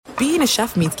being a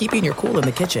chef means keeping your cool in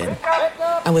the kitchen.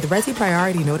 And with Resi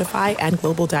Priority Notify and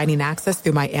Global Dining Access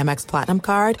through my Amex Platinum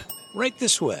card, Right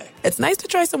this way. it's nice to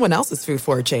try someone else's food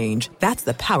for a change. That's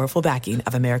the powerful backing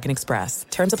of American Express.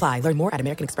 Terms apply. Learn more at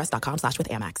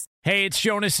americanexpress.com/withAmex. Hey, it's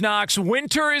Jonas Knox.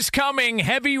 Winter is coming.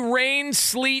 Heavy rain,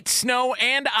 sleet, snow,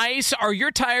 and ice. Are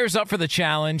your tires up for the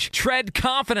challenge? Tread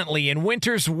confidently in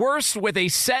winter's worst with a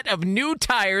set of new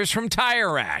tires from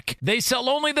Tire Rack. They sell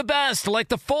only the best, like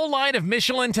the full line of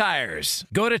Michelin tires.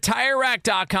 Go to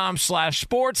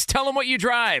TireRack.com/sports. Tell them what you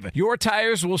drive. Your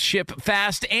tires will ship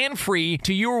fast and free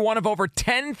to you or one of over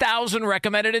 10,000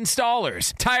 recommended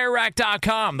installers.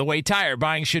 TireRack.com, the way tire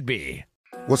buying should be.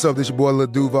 What's up, this your boy Lil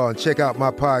Duval, and check out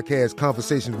my podcast,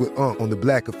 Conversations with Unc, on the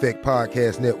Black Effect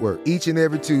Podcast Network. Each and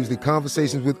every Tuesday,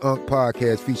 Conversations with Unc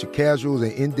podcast feature casuals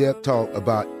and in-depth talk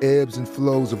about ebbs and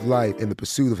flows of life and the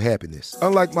pursuit of happiness.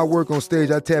 Unlike my work on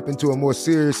stage, I tap into a more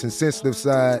serious and sensitive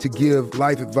side to give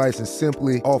life advice and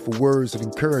simply offer words of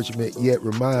encouragement, yet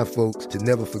remind folks to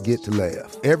never forget to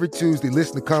laugh. Every Tuesday,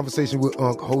 listen to Conversations with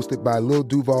Unc, hosted by Lil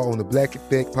Duval on the Black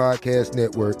Effect Podcast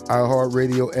Network,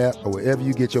 iHeartRadio app, or wherever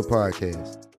you get your podcasts.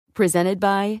 Presented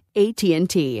by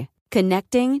AT&T.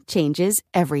 Connecting changes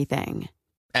everything.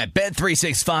 At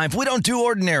Bet365, we don't do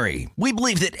ordinary. We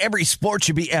believe that every sport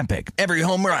should be epic. Every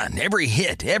home run, every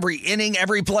hit, every inning,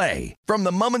 every play. From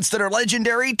the moments that are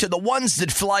legendary to the ones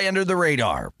that fly under the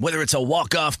radar. Whether it's a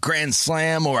walk-off grand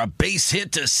slam or a base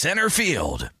hit to center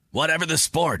field. Whatever the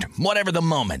sport, whatever the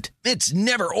moment, it's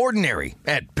never ordinary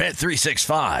at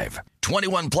Bet365.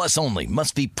 21 plus only.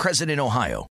 Must be present in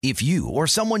Ohio. If you or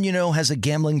someone you know has a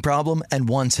gambling problem and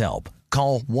wants help,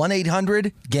 call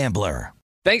 1-800-GAMBLER.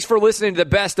 Thanks for listening to the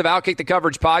Best of Outkick the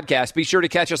Coverage podcast. Be sure to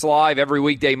catch us live every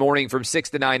weekday morning from 6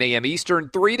 to 9 a.m.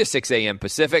 Eastern, 3 to 6 a.m.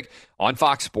 Pacific on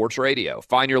Fox Sports Radio.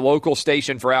 Find your local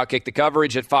station for Outkick the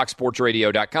Coverage at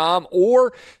foxsportsradio.com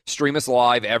or stream us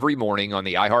live every morning on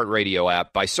the iHeartRadio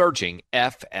app by searching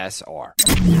FSR.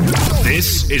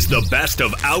 This is the Best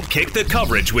of Outkick the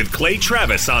Coverage with Clay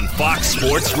Travis on Fox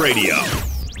Sports Radio.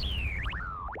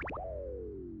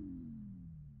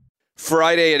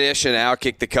 Friday edition,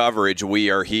 Outkick the Coverage.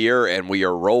 We are here, and we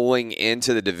are rolling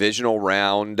into the divisional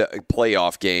round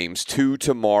playoff games. 2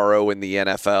 tomorrow in the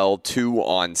NFL, 2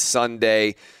 on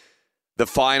Sunday. The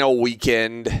final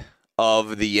weekend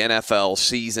of the NFL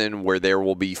season where there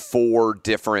will be 4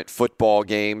 different football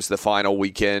games. The final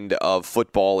weekend of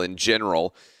football in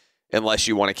general, unless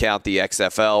you want to count the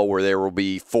XFL, where there will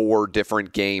be 4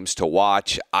 different games to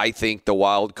watch. I think the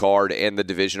wild card and the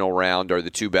divisional round are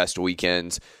the 2 best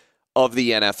weekends of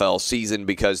the NFL season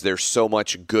because there's so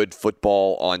much good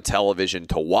football on television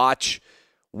to watch.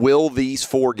 Will these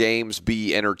 4 games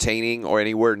be entertaining or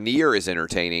anywhere near as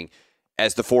entertaining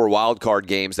as the 4 wildcard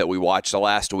games that we watched the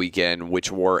last weekend,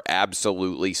 which were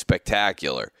absolutely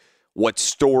spectacular? What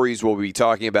stories will we be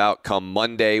talking about come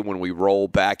Monday when we roll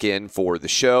back in for the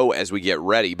show as we get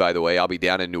ready? By the way, I'll be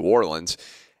down in New Orleans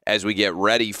as we get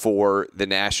ready for the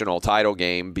national title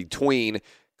game between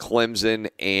Clemson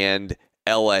and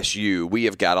LSU. We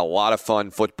have got a lot of fun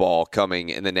football coming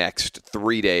in the next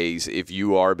 3 days. If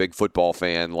you are a big football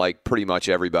fan, like pretty much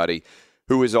everybody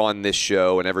who is on this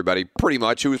show and everybody pretty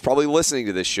much who is probably listening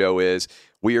to this show is,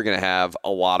 we are going to have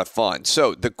a lot of fun.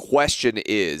 So the question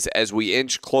is, as we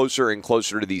inch closer and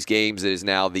closer to these games, it is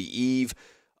now the eve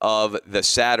of the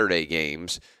Saturday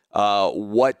games.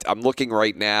 What I'm looking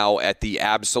right now at the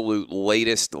absolute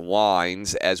latest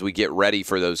lines as we get ready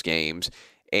for those games.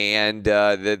 And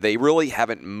they really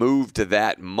haven't moved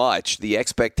that much. The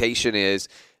expectation is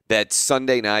that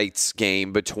Sunday night's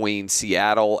game between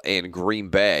Seattle and Green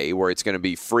Bay, where it's going to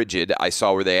be frigid. I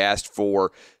saw where they asked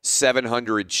for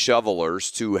 700 shovelers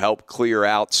to help clear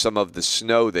out some of the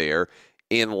snow there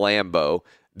in Lambeau.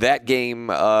 That game,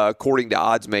 according to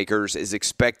odds makers, is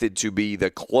expected to be the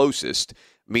closest.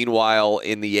 Meanwhile,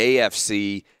 in the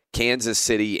AFC, Kansas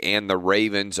City and the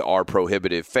Ravens are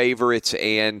prohibitive favorites,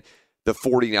 and the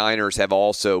 49ers have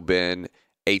also been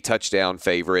a touchdown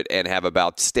favorite and have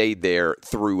about stayed there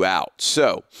throughout.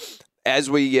 So as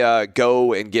we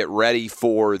go and get ready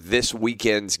for this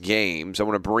weekend's games, I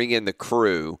want to bring in the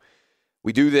crew.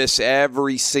 We do this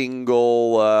every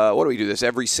single,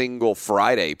 every single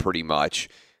Friday pretty much.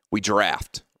 We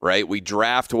draft, right? We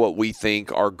draft what we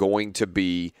think are going to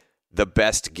be the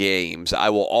best games.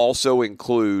 I will also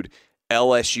include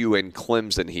LSU and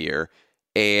Clemson here.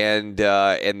 And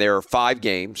there are 5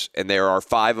 games, and there are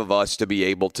 5 of us to be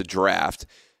able to draft.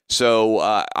 So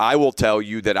I will tell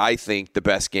you that I think the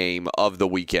best game of the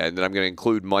weekend, and I'm going to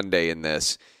include Monday in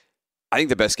this, I think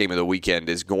the best game of the weekend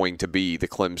is going to be the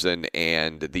Clemson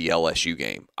and the LSU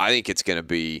game. I think it's going to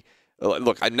be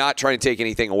look, I'm not trying to take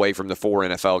anything away from the 4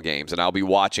 NFL games, and I'll be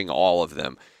watching all of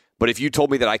them. But if you told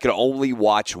me that I could only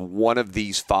watch one of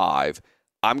these 5,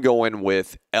 I'm going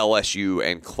with LSU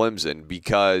and Clemson,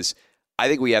 because I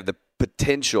think we have the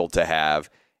potential to have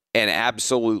an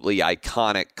absolutely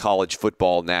iconic college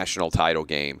football national title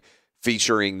game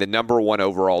featuring the number 1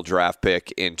 overall draft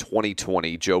pick in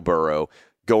 2020, Joe Burrow,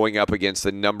 going up against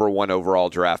the number 1 overall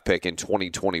draft pick in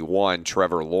 2021,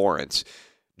 Trevor Lawrence.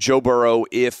 Joe Burrow,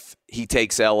 if he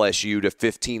takes LSU to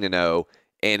 15-0,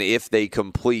 and if they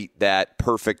complete that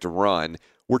perfect run,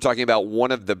 we're talking about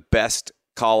one of the best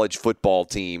college football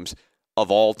teams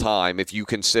of all time if you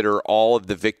consider all of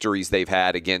the victories they've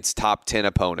had against top 10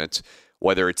 opponents,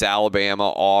 whether it's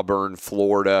Alabama, Auburn,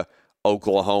 Florida,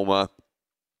 Oklahoma,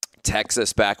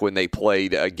 Texas back when they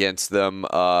played against them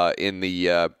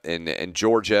in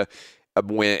Georgia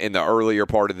in the earlier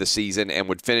part of the season, and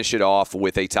would finish it off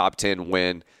with a top 10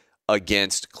 win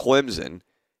against Clemson.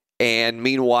 And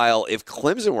meanwhile, if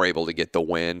Clemson were able to get the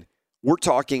win, we're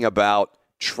talking about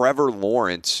Trevor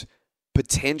Lawrence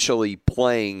potentially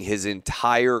playing his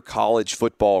entire college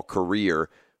football career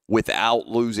without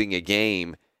losing a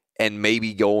game and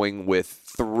maybe going with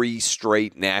 3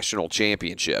 straight national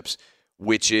championships,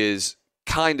 which is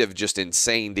kind of just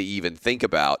insane to even think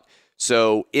about.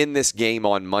 So in this game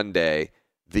on Monday,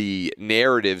 the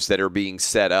narratives that are being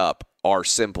set up are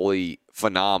simply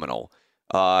phenomenal.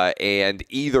 And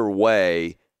either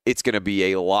way, it's going to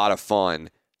be a lot of fun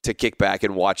to kick back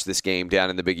and watch this game down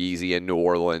in the Big Easy in New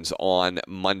Orleans on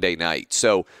Monday night.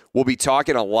 So we'll be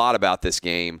talking a lot about this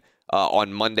game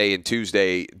on Monday and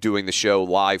Tuesday, doing the show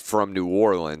live from New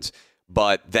Orleans.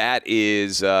 But that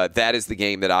is the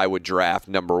game that I would draft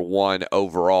number 1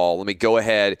 overall. Let me go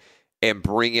ahead and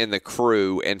bring in the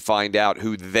crew and find out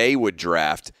who they would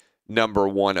draft number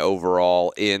 1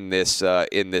 overall in this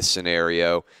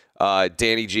scenario.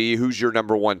 Danny G, who's your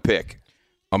number 1 pick?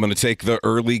 I'm going to take the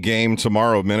early game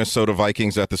tomorrow, Minnesota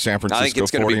Vikings at the San Francisco 49ers. I think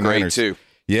it's going to be great, too.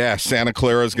 Yeah, Santa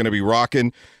Clara is going to be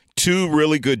rocking. 2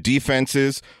 really good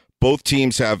defenses. Both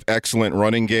teams have excellent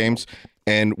running games,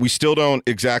 and we still don't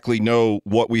exactly know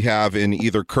what we have in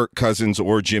either Kirk Cousins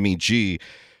or Jimmy G.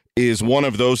 Is one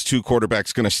of those 2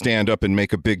 quarterbacks going to stand up and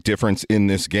make a big difference in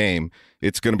this game?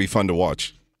 It's going to be fun to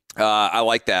watch. I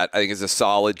like that. I think it's a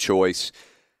solid choice.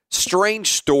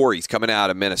 Strange stories coming out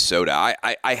of Minnesota.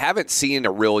 I haven't seen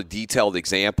a real detailed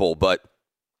example, but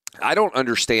I don't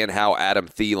understand how Adam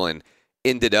Thielen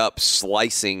ended up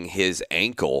slicing his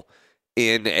ankle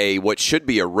in what should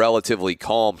be a relatively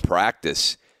calm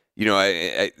practice. You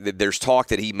know, there's talk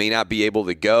that he may not be able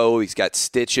to go. He's got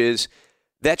stitches.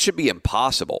 That should be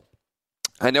impossible.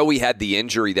 I know we had the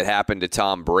injury that happened to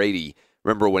Tom Brady.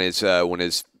 Remember when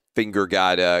his finger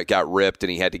got ripped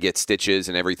and he had to get stitches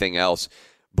and everything else.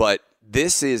 But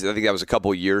this is, I think that was a couple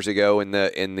of years ago in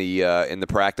the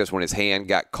practice when his hand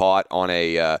got caught on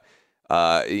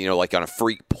like on a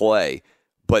freak play.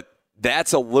 But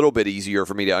that's a little bit easier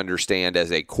for me to understand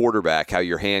as a quarterback, how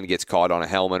your hand gets caught on a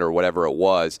helmet or whatever it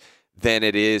was, than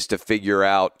it is to figure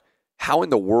out how in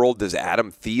the world does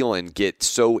Adam Thielen get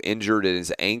so injured in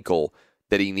his ankle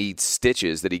that he needs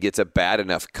stitches, that he gets a bad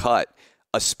enough cut,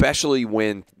 especially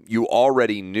when you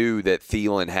already knew that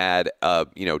Thielen had a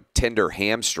tender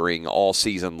hamstring all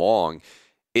season long.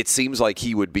 It seems like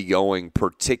he would be going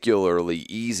particularly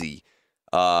easy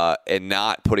and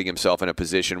not putting himself in a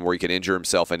position where he can injure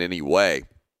himself in any way.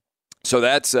 So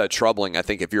that's troubling, I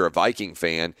think, if you're a Viking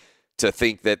fan, to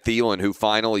think that Thielen, who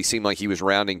finally seemed like he was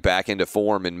rounding back into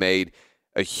form and made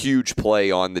a huge play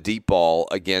on the deep ball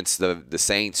against the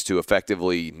Saints to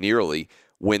effectively nearly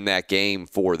win that game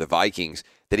for the Vikings,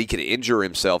 that he could injure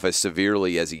himself as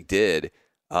severely as he did.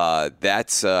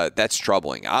 That's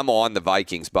troubling. I'm on the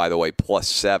Vikings, by the way,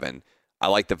 +7. I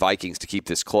like the Vikings to keep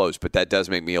this close, but that does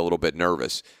make me a little bit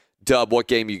nervous. Dub, what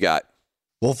game you got?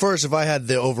 Well, first, if I had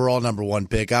the overall number 1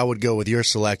 pick, I would go with your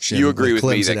selection. You agree with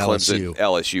me that Clemson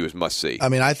LSU is must-see. I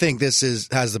mean, I think this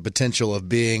has the potential of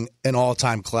being an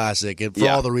all-time classic, and for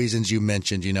all the reasons you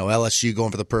mentioned. LSU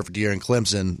going for the perfect year, and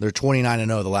Clemson, they're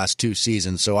 29-0 the last 2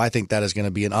 seasons, so I think that is going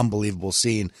to be an unbelievable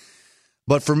scene.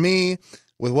 But for me,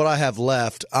 with what I have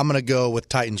left, I'm going to go with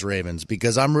Titans-Ravens,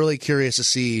 because I'm really curious to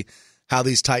see how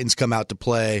these Titans come out to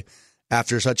play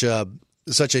after such a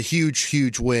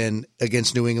huge win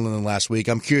against New England last week.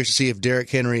 I'm curious to see if Derrick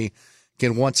Henry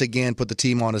can once again put the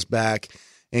team on his back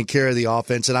and carry the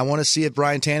offense. And I want to see if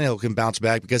Ryan Tannehill can bounce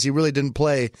back, because he really didn't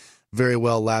play very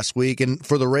well last week. And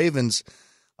for the Ravens,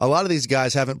 a lot of these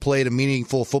guys haven't played a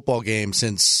meaningful football game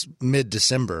since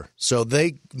mid-December. So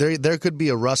there could be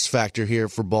a rust factor here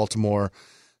for Baltimore.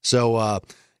 So,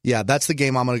 Yeah, that's the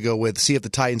game I'm going to go with. See if the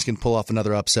Titans can pull off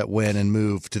another upset win and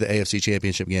move to the AFC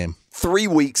Championship game. 3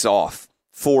 weeks off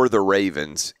for the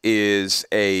Ravens is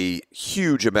a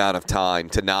huge amount of time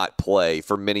to not play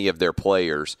for many of their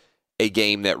players, a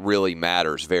game that really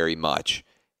matters very much.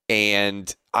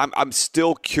 And I'm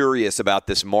still curious about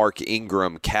this Mark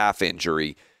Ingram calf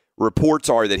injury. Reports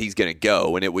are that he's going to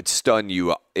go, and it would stun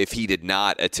you if he did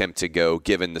not attempt to go,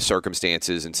 given the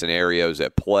circumstances and scenarios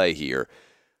at play here.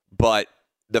 But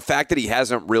the fact that he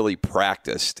hasn't really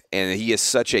practiced, and he is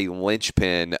such a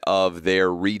linchpin of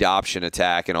their read option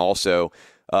attack, and also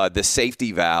the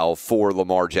safety valve for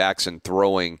Lamar Jackson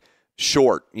throwing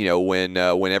short, when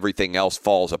everything else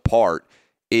falls apart,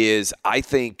 is, I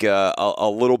think, a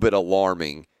little bit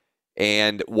alarming.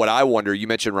 And what I wonder, you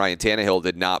mentioned Ryan Tannehill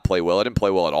did not play well. He didn't play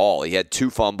well at all. He had 2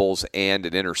 fumbles and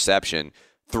an interception,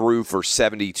 threw for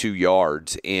 72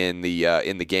 yards in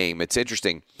the game. It's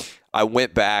interesting. I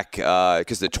went back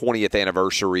because the 20th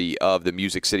anniversary of the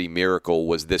Music City Miracle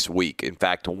was this week. In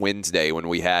fact, Wednesday, when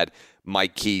we had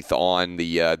Mike Keith on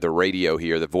the radio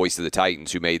here, the voice of the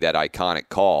Titans, who made that iconic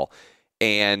call.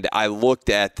 And I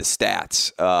looked at the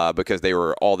stats because they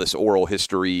were all this oral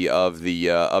history of the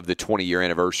 20-year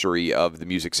anniversary of the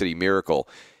Music City Miracle.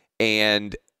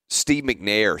 And Steve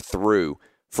McNair threw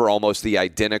for almost the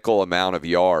identical amount of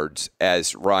yards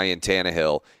as Ryan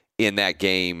Tannehill in that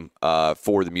game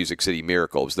for the Music City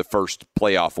Miracle. It was the first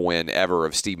playoff win ever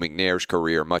of Steve McNair's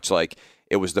career, much like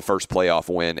it was the first playoff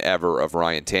win ever of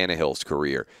Ryan Tannehill's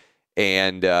career.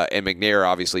 And McNair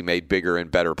obviously made bigger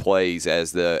and better plays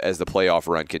as the playoff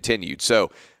run continued.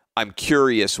 So I'm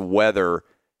curious whether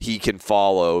he can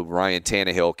follow, Ryan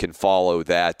Tannehill can follow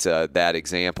that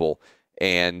example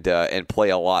and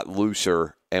play a lot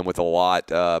looser and with a lot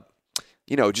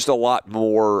just a lot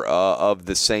more of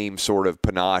the same sort of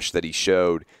panache that he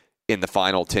showed in the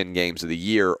final 10 games of the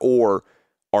year, or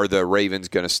are the Ravens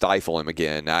going to stifle him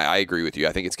again? I agree with you.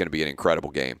 I think it's going to be an incredible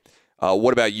game.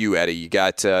 What about you, Eddie? You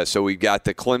got so we've got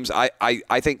the Clemson.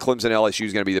 I think Clemson LSU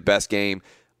is going to be the best game.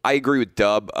 I agree with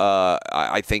Dub.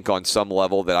 I think on some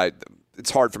level that it's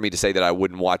hard for me to say that I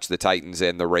wouldn't watch the Titans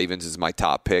and the Ravens as my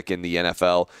top pick in the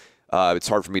NFL. It's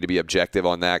hard for me to be objective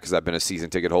on that because I've been a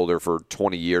season ticket holder for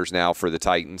 20 years now for the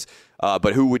Titans.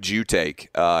 But who would you take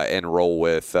and roll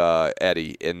with,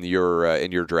 Eddie, in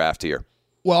your draft here?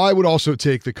 Well, I would also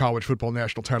take the college football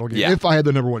national title game if I had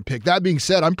the number 1 pick. That being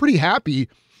said, I'm pretty happy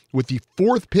with the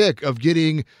 4th pick of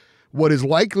getting what is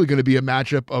likely going to be a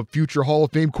matchup of future Hall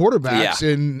of Fame quarterbacks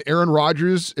in Aaron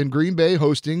Rodgers in Green Bay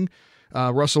hosting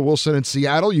Russell Wilson in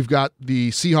Seattle. You've got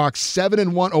the Seahawks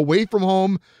 7-1 away from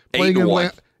home, playing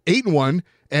 8-1,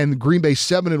 and Green Bay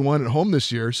 7-1 at home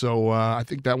this year. So I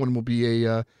think that one will be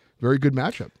a very good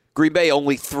matchup. Green Bay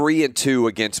only 3-2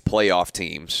 against playoff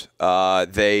teams.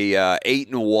 They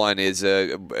 8-1 is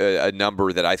a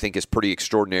number that I think is pretty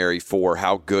extraordinary for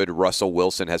how good Russell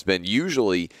Wilson has been.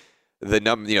 Usually, the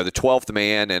 12th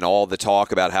man and all the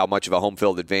talk about how much of a home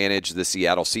field advantage the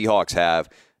Seattle Seahawks have,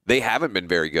 they haven't been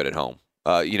very good at home.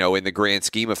 In the grand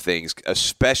scheme of things,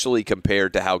 especially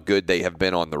compared to how good they have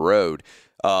been on the road.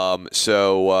 I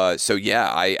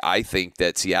think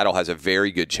that Seattle has a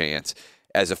very good chance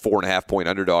as a 4.5-point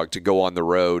underdog to go on the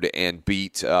road and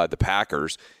beat the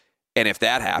Packers. And if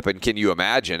that happened, can you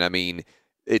imagine? I mean,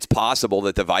 it's possible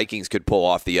that the Vikings could pull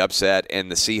off the upset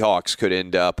and the Seahawks could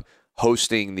end up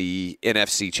hosting the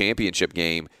NFC Championship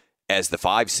game as the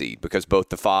 5 seed because both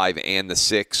the 5 and the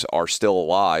 6 are still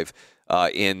alive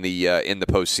in the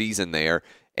postseason there.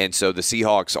 And so the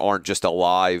Seahawks aren't just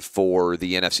alive for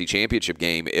the NFC Championship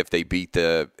game if they beat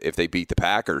the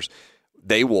Packers.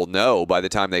 They will know by the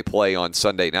time they play on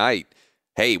Sunday night,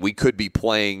 hey, we could be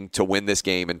playing to win this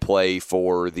game and play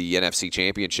for the NFC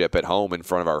Championship at home in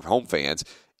front of our home fans,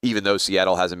 even though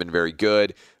Seattle hasn't been very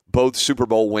good. Both Super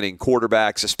Bowl winning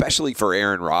quarterbacks, especially for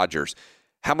Aaron Rodgers.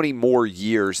 How many more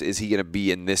years is he going to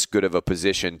be in this good of a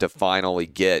position to finally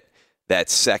get that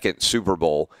second Super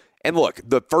Bowl? And look,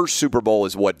 the first Super Bowl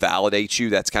is what validates you.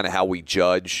 That's kind of how we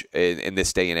judge in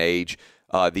this day and age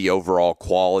the overall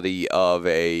quality of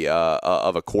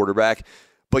a quarterback.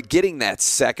 But getting that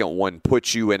second one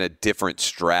puts you in a different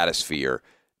stratosphere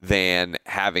than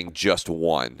having just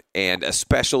one. And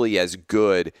especially as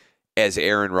good as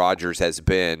Aaron Rodgers has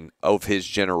been of his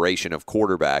generation of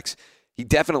quarterbacks, he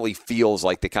definitely feels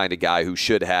like the kind of guy who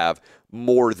should have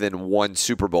more than one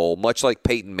Super Bowl, much like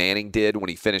Peyton Manning did when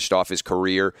he finished off his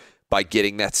career by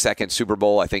getting that second Super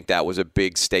Bowl. I think that was a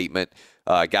big statement.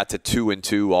 Got to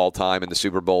 2-2 all time in the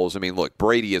Super Bowls. I mean, look,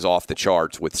 Brady is off the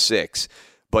charts with 6,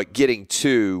 but getting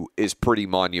 2 is pretty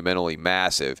monumentally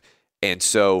massive. And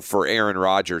so for Aaron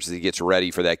Rodgers, as he gets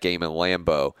ready for that game in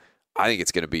Lambeau, I think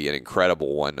it's going to be an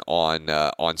incredible one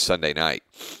on Sunday night.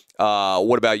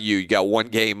 What about you? You got one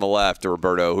game left,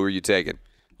 Roberto. Who are you taking?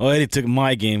 Oh, Eddie took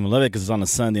my game. I love it because it's on a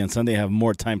Sunday. On Sunday, I have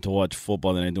more time to watch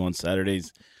football than I do on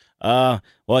Saturdays. Well,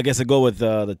 I guess I go with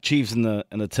the Chiefs and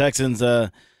the Texans.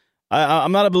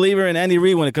 I'm not a believer in Andy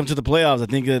Reid when it comes to the playoffs. I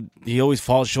think that he always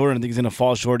falls short, and I think he's going to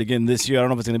fall short again this year. I don't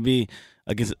know if it's going to be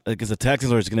against the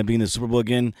Texans or it's going to be in the Super Bowl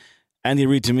again. Andy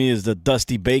Reid, to me, is the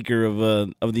Dusty Baker of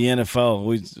the NFL.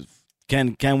 We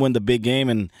can win the big game,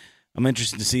 and I'm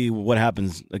interested to see what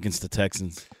happens against the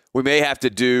Texans. We may have to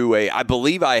do I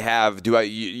believe I have.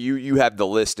 You have the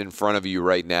list in front of you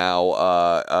right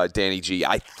now, Danny G.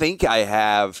 I think I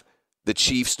have the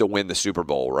Chiefs to win the Super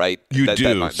Bowl, right? You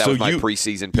do. That was my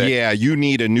preseason pick. Yeah, you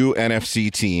need a new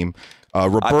NFC team.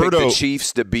 Roberto, I picked the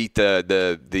Chiefs to beat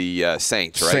the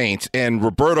Saints, right? Saints, and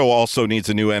Roberto also needs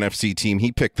a new NFC team.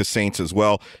 He picked the Saints as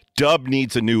well. Dub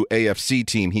needs a new AFC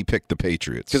team. He picked the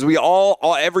Patriots. Because we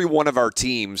every one of our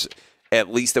teams,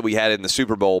 at least that we had in the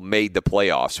Super Bowl, made the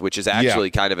playoffs, which is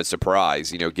actually kind of a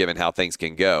surprise, given how things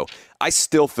can go. I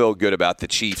still feel good about the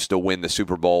Chiefs to win the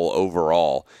Super Bowl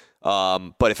overall.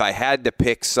 But if I had to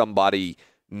pick somebody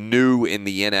new in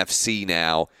the NFC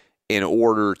now in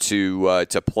order to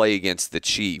play against the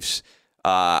Chiefs,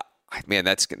 man,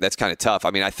 that's kind of tough.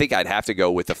 I mean, I think I'd have to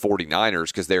go with the 49ers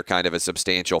because they're kind of a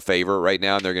substantial favorite right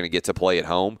now, and they're going to get to play at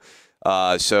home.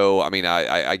 So, I mean,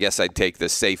 I guess I'd take the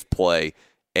safe play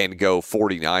and go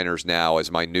 49ers now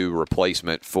as my new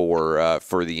replacement for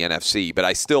the NFC. But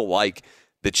I still like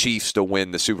the Chiefs to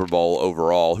win the Super Bowl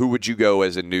overall. Who would you go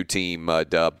as a new team,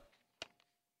 Dub?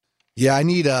 Yeah, I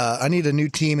need a new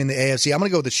team in the AFC. I'm going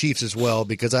to go with the Chiefs as well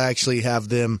because I actually have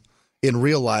them in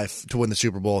real life to win the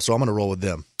Super Bowl, so I'm going to roll with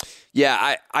them.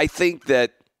 Yeah, I think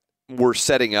that we're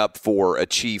setting up for a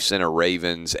Chiefs and a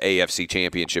Ravens AFC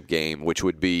championship game, which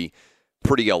would be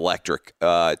pretty electric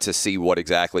to see what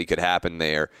exactly could happen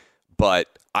there. But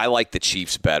I like the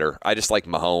Chiefs better. I just like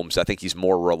Mahomes. I think he's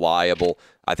more reliable.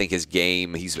 I think his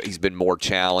game, he's been more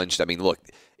challenged. I mean, look,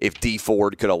 if Dee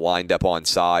Ford could have lined up on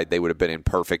side, they would have been in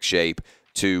perfect shape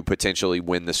to potentially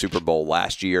win the Super Bowl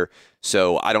last year.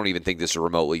 So I don't even think this is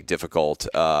remotely difficult.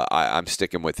 I'm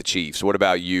sticking with the Chiefs. What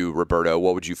about you, Roberto?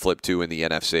 What would you flip to in the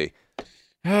NFC?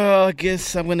 I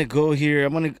guess I'm going to go here.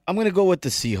 I'm going to go with the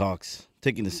Seahawks.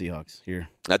 Taking the Seahawks here.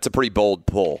 That's a pretty bold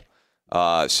pull.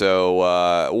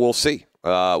 So we'll see.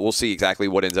 We'll see exactly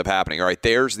what ends up happening. All right,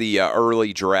 there's the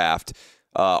early draft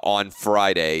on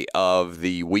Friday of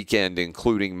the weekend,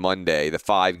 including Monday, the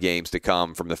 5 games to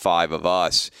come from the 5 of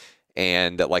us.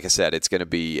 And like I said, it's going to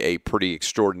be a pretty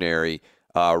extraordinary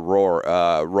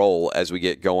roll as we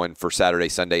get going for Saturday,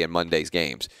 Sunday, and Monday's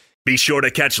games. Be sure to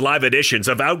catch live editions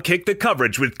of Outkick the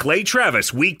Coverage with Clay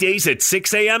Travis weekdays at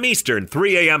 6 a.m. Eastern,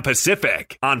 3 a.m.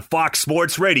 Pacific on Fox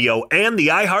Sports Radio and the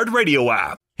iHeartRadio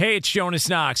app. Hey, it's Jonas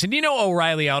Knox, and you know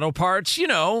O'Reilly Auto Parts,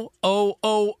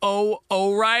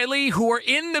 O'Reilly, who are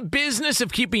in the business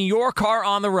of keeping your car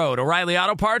on the road. O'Reilly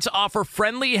Auto Parts offer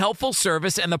friendly, helpful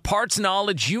service and the parts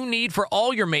knowledge you need for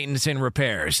all your maintenance and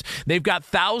repairs. They've got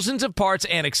thousands of parts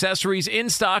and accessories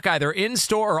in stock, either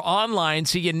in-store or online,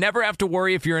 so you never have to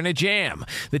worry if you're in a jam.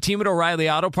 The team at O'Reilly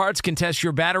Auto Parts can test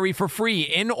your battery for free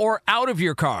in or out of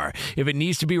your car. If it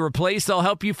needs to be replaced, they'll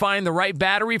help you find the right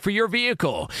battery for your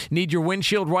vehicle. Need your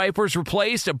windshield wipers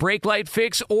replaced, a brake light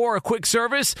fix, or a quick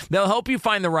service? They'll help you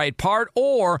find the right part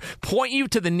or point you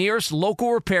to the nearest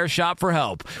local repair shop for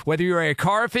help. Whether you're a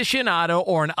car aficionado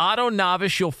or an auto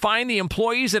novice, you'll find the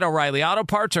employees at O'Reilly Auto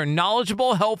Parts are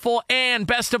knowledgeable, helpful, and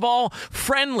best of all,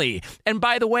 friendly. And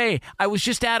by the way, I was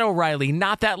just at O'Reilly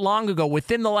not that long ago,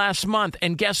 within the last month,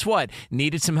 and guess what?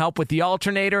 Needed some help with the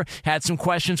alternator, had some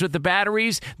questions with the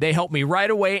batteries. They helped me right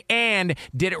away and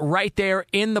did it right there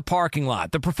in the parking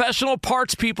lot. The professional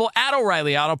parts people at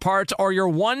O'Reilly Auto Parts are your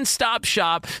one-stop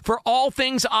shop for all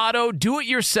things auto,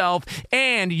 do-it-yourself,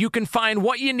 and you can find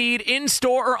what you need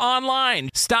in-store or online.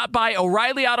 Stop by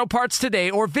O'Reilly Auto Parts today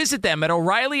or visit them at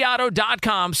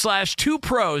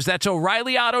O'ReillyAuto.com/2pros. That's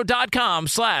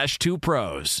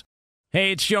O'ReillyAuto.com/2pros.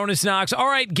 Hey, it's Jonas Knox. All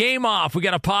right, game off. We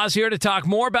got to pause here to talk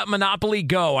more about Monopoly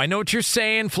Go. I know what you're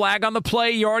saying, flag on the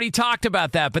play. You already talked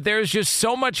about that, but there's just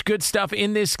so much good stuff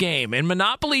in this game. In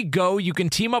Monopoly Go, you can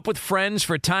team up with friends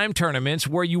for time tournaments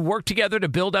where you work together to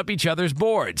build up each other's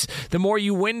boards. The more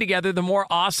you win together, the more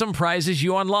awesome prizes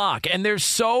you unlock, and there's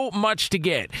so much to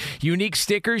get. Unique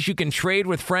stickers you can trade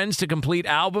with friends to complete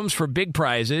albums for big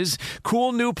prizes,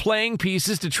 cool new playing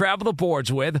pieces to travel the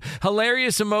boards with,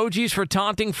 hilarious emojis for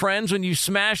taunting friends when when you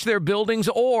smash their buildings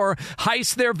or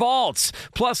heist their vaults.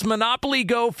 Plus, Monopoly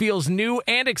Go feels new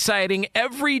and exciting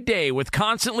every day with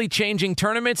constantly changing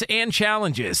tournaments and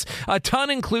challenges. A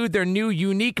ton include their new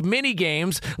unique mini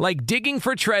games like digging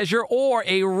for treasure or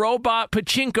a robot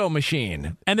pachinko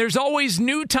machine. And there's always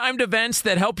new timed events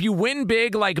that help you win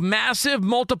big, like massive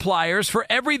multipliers for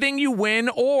everything you win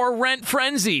or rent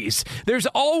frenzies. There's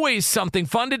always something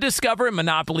fun to discover in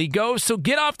Monopoly Go, so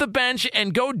get off the bench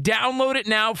and go download it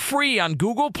now free on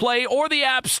Google Play or the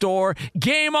App Store.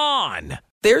 Game on!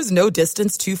 There's no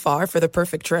distance too far for the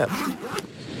perfect trip.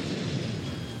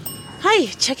 Hi,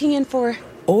 checking in for...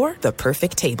 Or the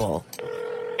perfect table.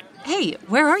 Hey,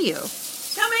 where are you?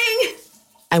 Coming!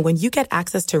 And when you get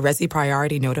access to Resi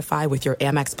Priority Notify with your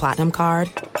Amex Platinum card...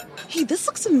 Hey, this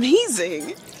looks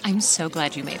amazing. I'm so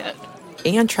glad you made it.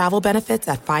 And travel benefits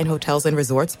at fine hotels and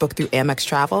resorts booked through Amex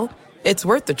Travel, it's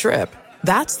worth the trip.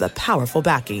 That's the powerful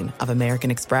backing of American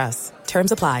Express.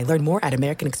 Terms apply. Learn more at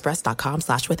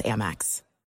americanexpress.com/withAmex.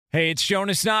 Hey, it's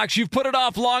Jonas Knox. You've put it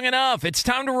off long enough. It's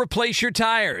time to replace your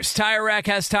tires. Tire Rack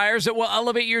has tires that will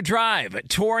elevate your drive.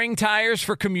 Touring tires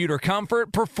for commuter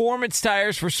comfort, performance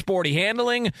tires for sporty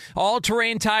handling,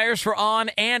 all-terrain tires for on-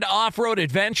 and off-road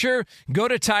adventure. Go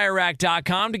to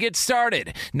TireRack.com to get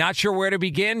started. Not sure where to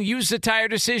begin? Use the Tire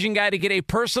Decision Guide to get a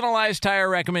personalized tire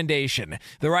recommendation.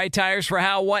 The right tires for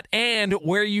how, what, and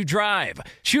where you drive.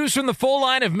 Choose from the full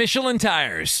line of Michelin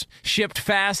tires. Shipped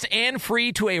fast and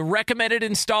free to a recommended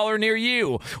installer near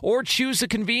you, or choose the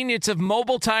convenience of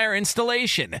mobile tire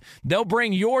installation. They'll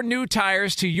bring your new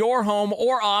tires to your home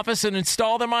or office and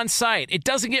install them on site. It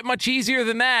doesn't get much easier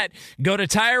than that. Go to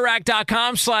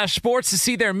TireRack.com/sports to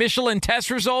see their Michelin test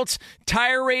results,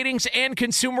 tire ratings, and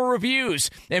consumer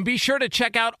reviews. And be sure to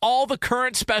check out all the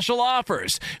current special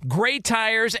offers. Great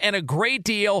tires and a great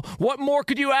deal. What more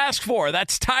could you ask for?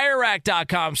 That's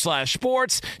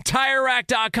TireRack.com/sports.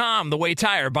 TireRack.com, the way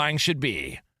tire buying should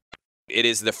be. It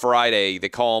is the Friday, the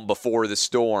calm before the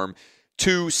storm.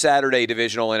 2 Saturday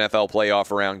divisional NFL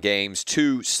playoff round games,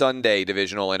 2 Sunday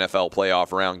divisional NFL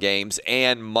playoff round games,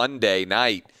 and Monday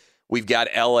night, we've got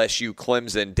LSU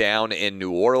Clemson down in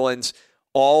New Orleans.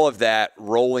 All of that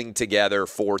rolling together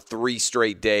for 3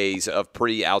 straight days of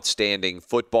pretty outstanding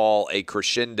football, a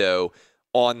crescendo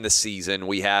on the season.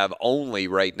 We have only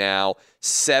right now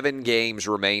 7 games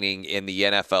remaining in the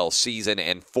NFL season,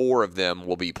 and 4 of them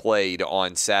will be played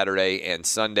on Saturday and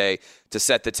Sunday to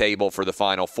set the table for the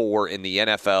Final 4 in the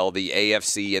NFL, the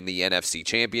AFC, and the NFC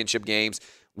championship games.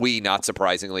 We, not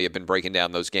surprisingly, have been breaking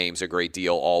down those games a great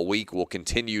deal all week. We'll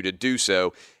continue to do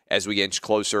so as we inch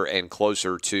closer and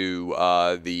closer to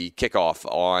the kickoff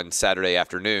on Saturday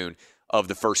afternoon of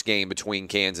the first game between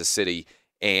Kansas City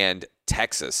and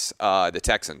Texas, the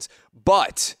Texans.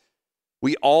 But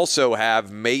we also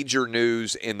have major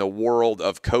news in the world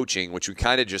of coaching, which we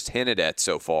kind of just hinted at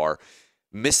so far.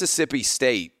 Mississippi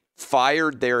State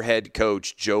fired their head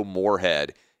coach, Joe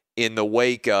Moorhead, in the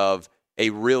wake of a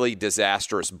really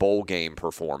disastrous bowl game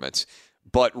performance.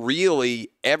 But really,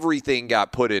 everything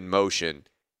got put in motion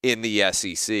in the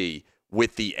SEC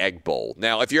with the Egg Bowl.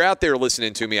 Now, if you're out there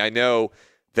listening to me, I know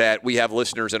that we have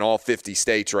listeners in all 50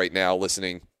 states right now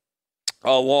listening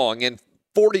along, and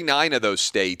 49 of those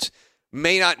states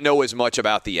may not know as much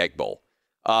about the Egg Bowl.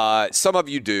 Some of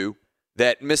you do.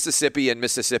 That Mississippi and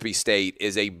Mississippi State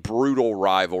is a brutal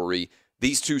rivalry.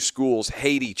 These two schools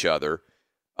hate each other.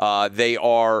 They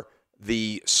are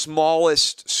the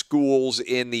smallest schools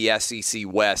in the SEC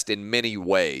West in many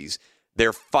ways.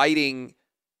 They're fighting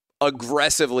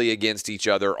aggressively against each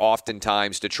other,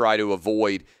 oftentimes to try to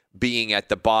avoid being at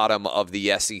the bottom of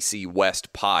the SEC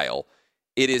West pile.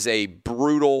 It is a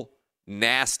brutal,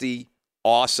 nasty,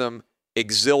 awesome,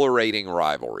 exhilarating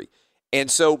rivalry. And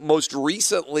so most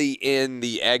recently in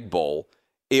the Egg Bowl,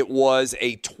 it was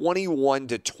a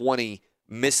 21-20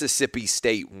 Mississippi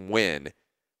State win.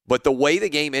 But the way the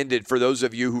game ended, for those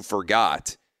of you who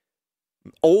forgot,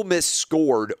 Ole Miss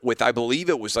scored with, I believe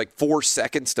it was like 4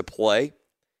 seconds to play,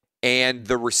 and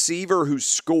the receiver who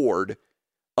scored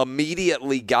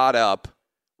immediately got up,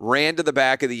 ran to the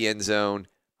back of the end zone,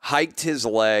 hiked his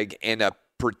leg, and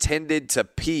pretended to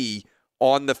pee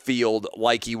on the field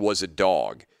like he was a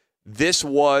dog. This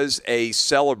was a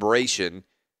celebration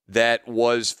that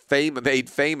was made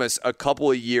famous a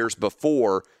couple of years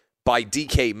before by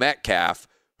DK Metcalf,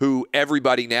 who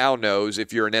everybody now knows,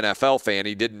 if you're an NFL fan,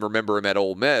 he didn't remember him at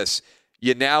Ole Miss,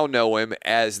 you now know him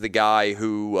as the guy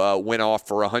who went off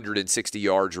for 160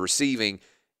 yards receiving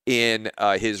in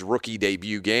his rookie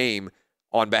debut game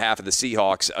on behalf of the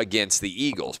Seahawks against the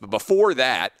Eagles. But before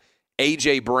that,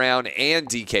 A.J. Brown and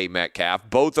DK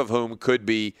Metcalf, both of whom could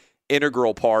be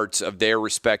integral parts of their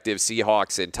respective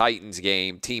Seahawks and Titans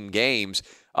team games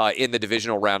in the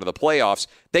divisional round of the playoffs.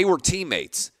 They were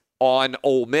teammates on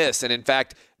Ole Miss, and in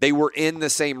fact, they were in the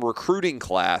same recruiting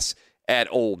class at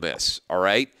Ole Miss, all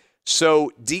right?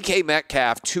 So DK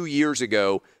Metcalf 2 years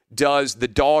ago does the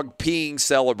dog peeing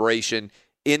celebration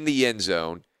in the end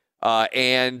zone,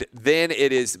 and then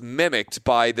it is mimicked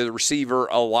by the receiver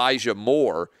Elijah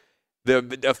Moore.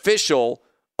 The official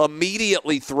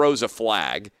immediately throws a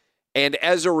flag, and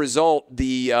as a result,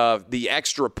 the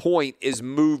extra point is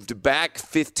moved back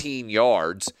 15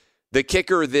 yards. The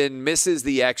kicker then misses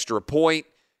the extra point,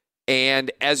 and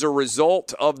as a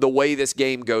result of the way this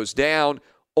game goes down,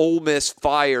 Ole Miss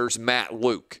fires Matt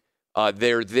Luke,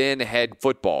 their then head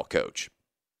football coach.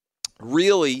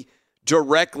 Really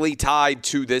directly tied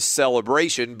to this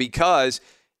celebration because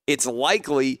it's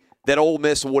likely that Ole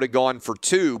Miss would have gone for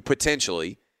 2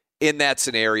 potentially in that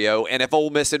scenario, and if Ole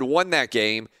Miss had won that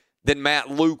game, then Matt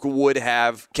Luke would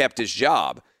have kept his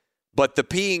job. But the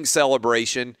peeing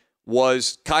celebration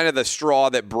was kind of the straw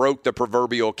that broke the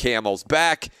proverbial camel's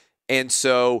back, and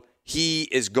so he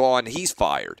is gone. He's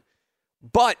fired.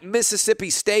 But Mississippi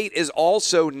State is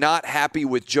also not happy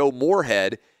with Joe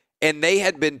Moorhead, and they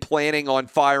had been planning on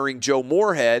firing Joe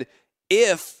Moorhead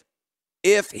if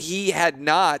he had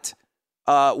not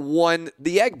won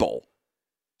the Egg Bowl.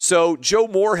 So Joe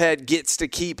Moorhead gets to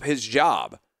keep his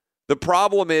job. The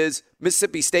problem is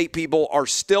Mississippi State people are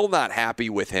still not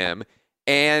happy with him,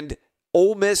 and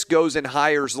Ole Miss goes and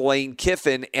hires Lane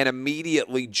Kiffin and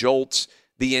immediately jolts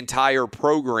the entire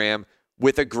program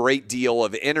with a great deal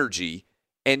of energy,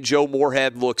 and Joe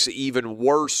Moorhead looks even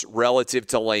worse relative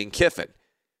to Lane Kiffin.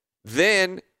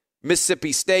 Then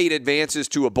Mississippi State advances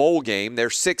to a bowl game. They're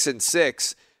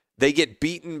 6-6. They get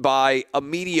beaten by a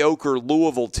mediocre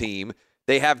Louisville team.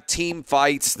 They have team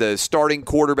fights. The starting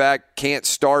quarterback can't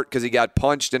start because he got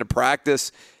punched in a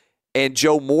practice, and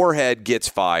Joe Moorhead gets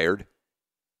fired.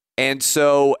 And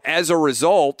so, as a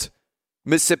result,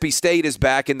 Mississippi State is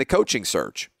back in the coaching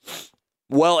search.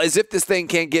 Well, as if this thing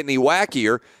can't get any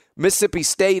wackier, Mississippi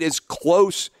State is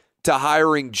close to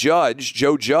hiring Joe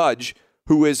Judge,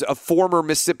 who is a former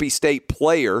Mississippi State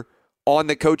player on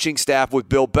the coaching staff with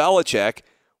Bill Belichick,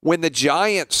 when the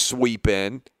Giants sweep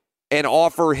in and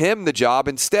offer him the job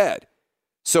instead.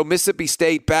 So Mississippi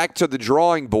State back to the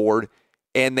drawing board,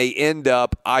 and they end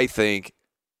up, I think,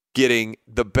 getting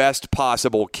the best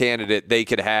possible candidate they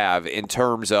could have in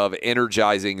terms of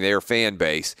energizing their fan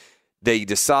base. They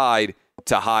decide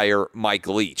to hire Mike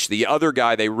Leach. The other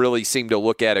guy they really seem to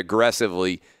look at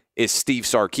aggressively is Steve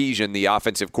Sarkisian, the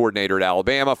offensive coordinator at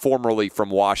Alabama, formerly from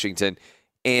Washington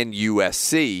and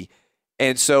USC.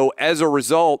 And so as a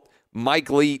result, Mike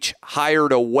Leach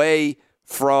hired away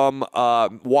from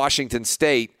Washington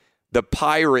State, the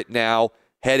Pirate now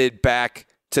headed back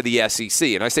to the SEC.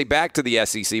 And I say back to the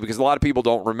SEC because a lot of people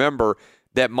don't remember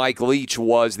that Mike Leach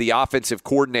was the offensive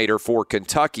coordinator for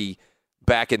Kentucky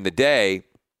back in the day.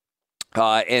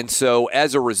 And so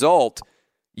as a result,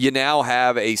 you now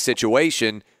have a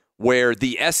situation where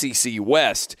the SEC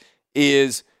West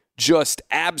is just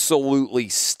absolutely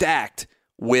stacked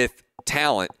with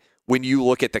talent when you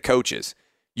look at the coaches.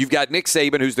 You've got Nick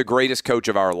Saban, who's the greatest coach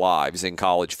of our lives in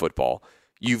college football.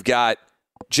 You've got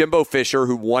Jimbo Fisher,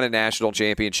 who won a national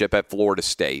championship at Florida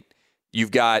State.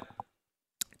 You've got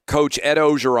Coach Ed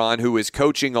Orgeron, who is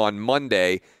coaching on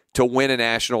Monday to win a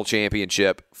national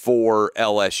championship for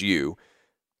LSU.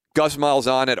 Gus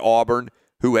Malzahn at Auburn,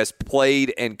 who has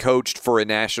played and coached for a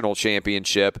national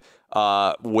championship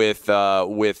with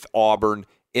Auburn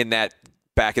in that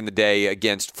back in the day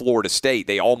against Florida State.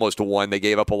 They almost won. They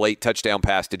gave up a late touchdown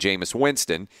pass to Jameis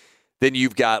Winston. Then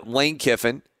you've got Lane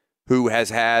Kiffin, who has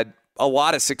had a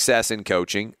lot of success in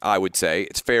coaching, I would say.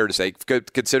 It's fair to say,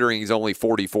 considering he's only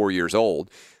 44 years old.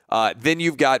 Then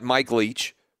you've got Mike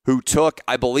Leach, who took,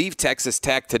 I believe, Texas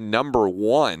Tech to number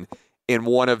 1 in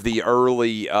one of the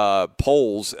early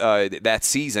polls that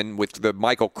season with the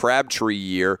Michael Crabtree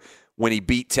year when he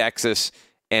beat Texas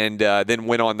and then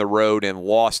went on the road and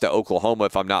lost to Oklahoma,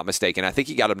 if I'm not mistaken. I think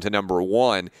he got him to number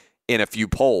 1 in a few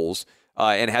polls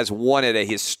and has won at a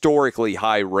historically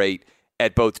high rate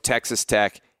at both Texas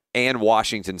Tech and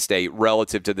Washington State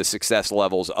relative to the success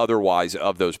levels otherwise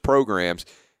of those programs.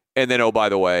 And then, oh, by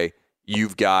the way,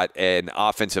 you've got an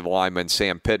offensive lineman,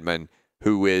 Sam Pittman,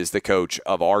 who is the coach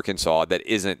of Arkansas that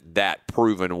isn't that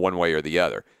proven one way or the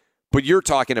other. But you're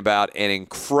talking about an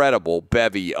incredible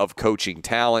bevy of coaching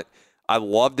talent. I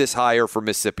love this hire for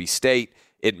Mississippi State.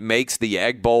 It makes the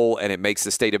Egg Bowl and it makes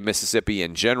the state of Mississippi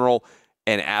in general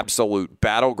an absolute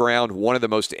battleground, one of the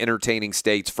most entertaining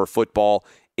states for football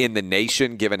in the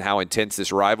nation, given how intense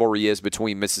this rivalry is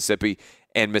between Mississippi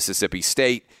and Mississippi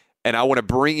State. And I want to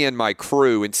bring in my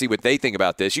crew and see what they think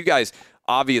about this. You guys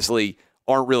obviously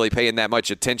aren't really paying that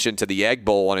much attention to the Egg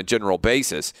Bowl on a general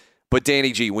basis. But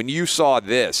Danny G, when you saw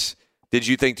this, did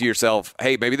you think to yourself,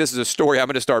 hey, maybe this is a story I'm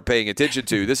going to start paying attention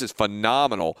to? This is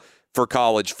phenomenal for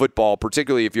college football,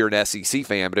 particularly if you're an SEC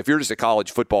fan. But if you're just a college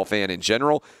football fan in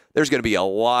general, there's going to be a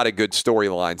lot of good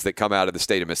storylines that come out of the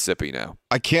state of Mississippi now.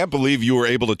 I can't believe you were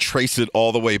able to trace it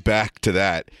all the way back to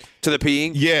that. To the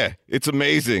peeing? Yeah, it's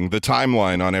amazing, the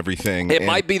timeline on everything. It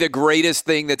might be the greatest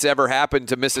thing that's ever happened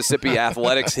to Mississippi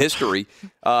athletics history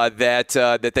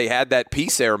that they had that pee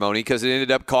ceremony, because it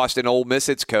ended up costing Ole Miss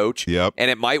its coach. Yep.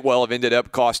 And it might well have ended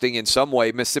up costing in some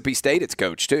way Mississippi State its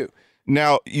coach too.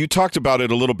 Now, you talked about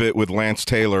it a little bit with Lance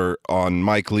Taylor on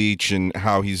Mike Leach and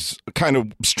how he's kind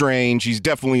of strange. He's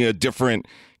definitely a different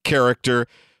character.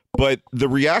 But the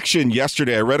reaction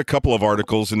yesterday, I read a couple of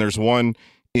articles, and there's one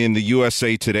in the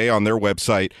USA Today on their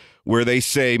website where they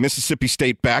say Mississippi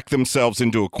State backed themselves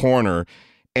into a corner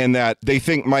and that they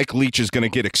think Mike Leach is going to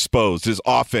get exposed. His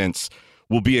offense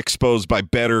will be exposed by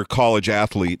better college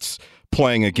athletes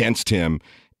playing against him,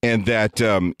 and that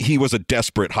he was a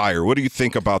desperate hire. What do you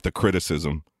think about the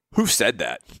criticism? Who said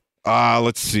that?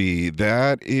 Let's see.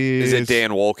 That is... Is it Dan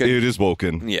Wolken? It is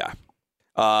Wolken. Yeah.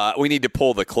 We need to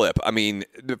pull the clip. I mean,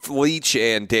 Leach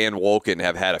and Dan Wolken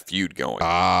have had a feud going.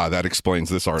 That explains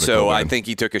this article. So then. I think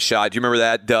he took a shot. Do you remember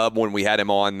that, Dub, when we had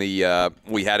him on the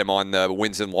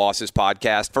Wins and Losses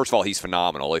podcast? First of all, he's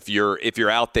phenomenal. If you're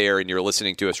out there and you're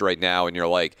listening to us right now and you're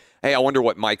like, hey, I wonder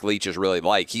what Mike Leach is really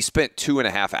like, he spent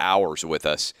 2.5 hours with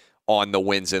us on the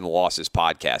Wins and Losses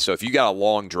podcast. So if you got a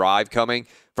long drive coming,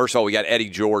 first of all, we got Eddie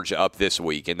George up this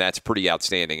week, and that's pretty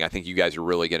outstanding. I think you guys are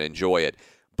really going to enjoy it.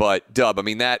 But, Dub, I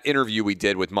mean, that interview we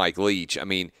did with Mike Leach, I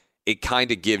mean, it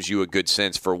kind of gives you a good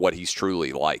sense for what he's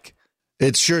truly like.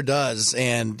 It sure does.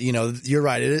 And, you know, you're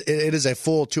right. It is a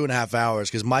full 2.5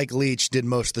 hours because Mike Leach did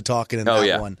most of the talking in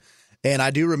that one. And I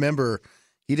do remember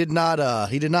he did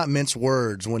not mince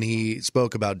words when he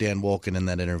spoke about Dan Wolken in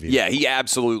that interview. Yeah, he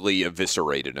absolutely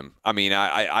eviscerated him. I mean,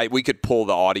 we could pull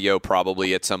the audio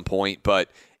probably at some point, but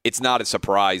it's not a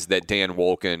surprise that Dan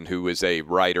Wolken, who is a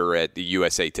writer at the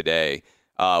USA Today,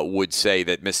 would say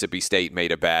that Mississippi State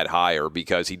made a bad hire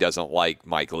because he doesn't like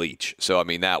Mike Leach. So, I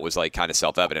mean, that was like kind of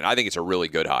self-evident. I think it's a really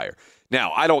good hire.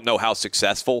 Now, I don't know how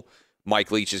successful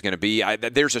Mike Leach is going to be.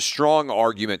 There's a strong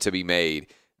argument to be made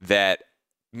that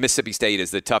Mississippi State is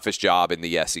the toughest job in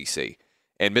the SEC.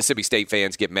 And Mississippi State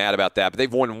fans get mad about that, but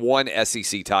they've won one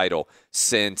SEC title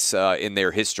since in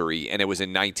their history, and it was in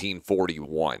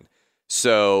 1941.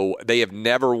 So they have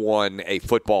never won a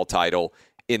football title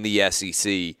in the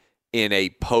SEC in a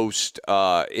post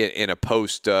Pearl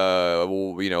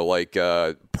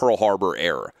Harbor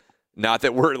era. Not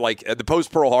that we're like the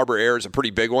post Pearl Harbor era is a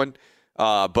pretty big one,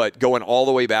 but going all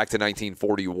the way back to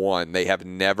 1941, they have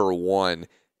never won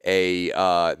an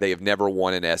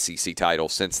SEC title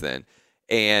since then.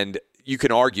 And you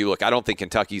can argue, look, I don't think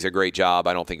Kentucky's a great job.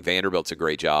 I don't think Vanderbilt's a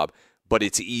great job, but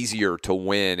it's easier to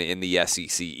win in the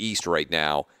SEC East right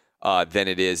now than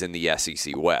it is in the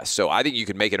SEC West. So I think you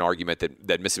can make an argument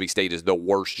that Mississippi State is the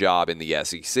worst job in the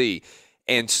SEC.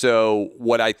 And so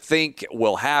what I think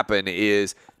will happen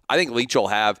is I think Leach will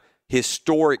have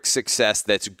historic success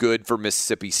that's good for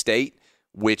Mississippi State,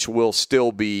 which will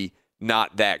still be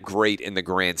not that great in the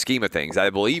grand scheme of things. I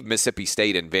believe Mississippi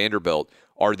State and Vanderbilt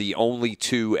are the only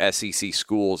two SEC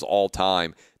schools all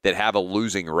time that have a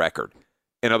losing record.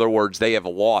 In other words, they have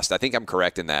lost, I think I'm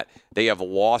correct in that, they have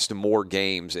lost more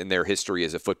games in their history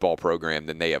as a football program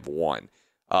than they have won.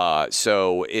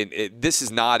 So this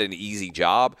is not an easy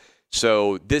job.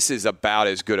 So this is about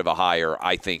as good of a hire,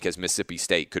 I think, as Mississippi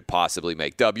State could possibly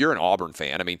make. Dub, you're an Auburn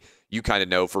fan. I mean, you kind of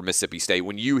know for Mississippi State.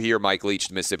 When you hear Mike Leach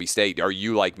to Mississippi State, are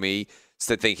you like me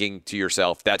thinking to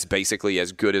yourself, that's basically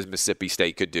as good as Mississippi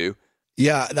State could do?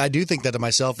 Yeah, I do think that to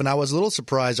myself, and I was a little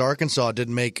surprised Arkansas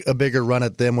didn't make a bigger run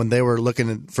at them when they were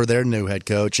looking for their new head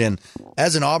coach. And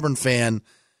as an Auburn fan,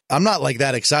 I'm not like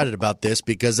that excited about this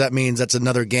because that means that's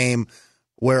another game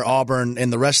where Auburn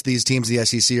and the rest of these teams in the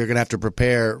SEC are going to have to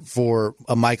prepare for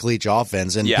a Mike Leach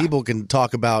offense. And people can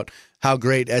talk about how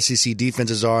great SEC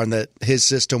defenses are and that his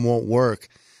system won't work.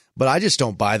 But I just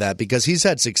don't buy that because he's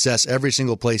had success every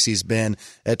single place he's been.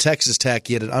 At Texas Tech,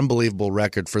 he had an unbelievable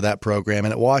record for that program.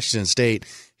 And at Washington State,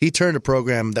 he turned a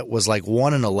program that was like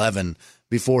 1-11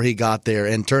 before he got there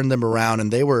and turned them around.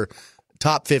 And they were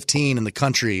top 15 in the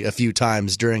country a few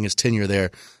times during his tenure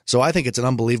there. So I think it's an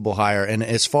unbelievable hire. And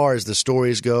as far as the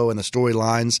stories go and the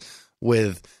storylines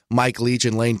with Mike Leach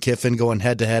and Lane Kiffin going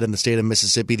head-to-head in the state of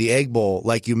Mississippi, the Egg Bowl,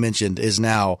 like you mentioned, is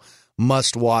now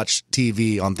must-watch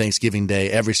TV on Thanksgiving Day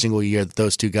every single year that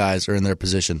those two guys are in their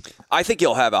position. I think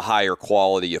you'll have a higher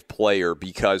quality of player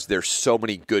because there's so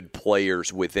many good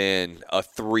players within a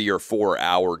 3 or 4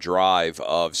 hour drive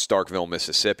of Starkville,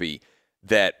 Mississippi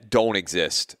that don't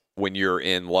exist when you're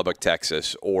in Lubbock,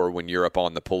 Texas, or when you're up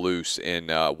on the Palouse in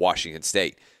Washington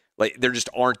State. Like, there just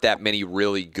aren't that many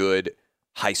really good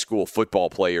high school football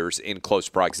players in close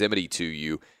proximity to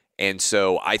you. And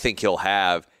so I think he'll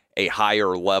have a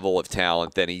higher level of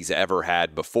talent than he's ever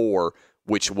had before,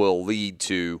 which will lead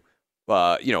to,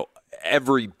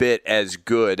 every bit as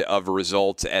good of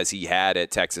results as he had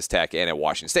at Texas Tech and at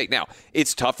Washington State. Now,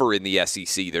 it's tougher in the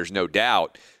SEC, there's no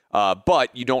doubt, but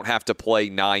you don't have to play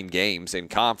 9 games in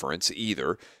conference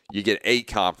either. You get 8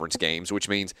 conference games, which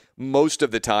means most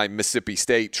of the time Mississippi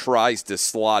State tries to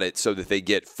slot it so that they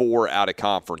get 4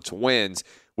 out-of-conference wins,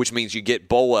 which means you get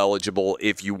bowl eligible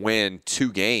if you win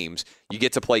 2 games. You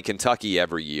get to play Kentucky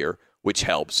every year, which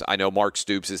helps. I know Mark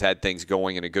Stoops has had things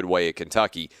going in a good way at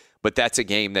Kentucky, but that's a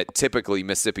game that typically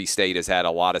Mississippi State has had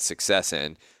a lot of success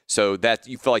in. So that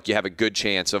you feel like you have a good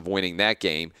chance of winning that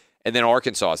game. And then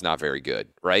Arkansas is not very good,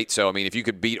 right? So, I mean, if you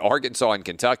could beat Arkansas and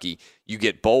Kentucky, you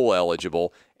get bowl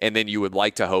eligible, and then you would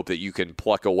like to hope that you can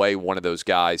pluck away one of those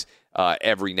guys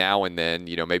every now and then.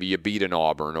 Maybe you beat an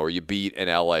Auburn or you beat an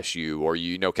LSU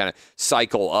or kind of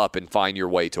cycle up and find your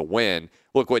way to win.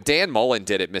 Look, what Dan Mullen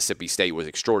did at Mississippi State was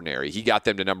extraordinary. He got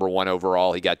them to number 1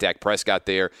 overall. He got Dak Prescott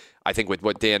there. I think with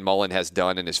what Dan Mullen has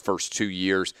done in his first 2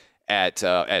 years at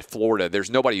Florida, there's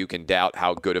nobody who can doubt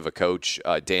how good of a coach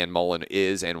Dan Mullen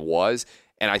is and was.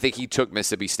 And I think he took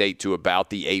Mississippi State to about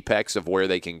the apex of where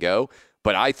they can go.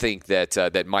 But I think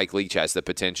that Mike Leach has the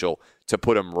potential to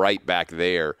put him right back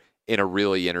there in a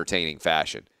really entertaining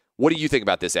fashion. What do you think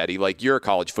about this, Eddie? Like, you're a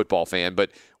college football fan,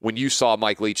 but when you saw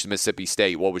Mike Leach to Mississippi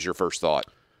State, what was your first thought?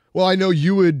 Well, I know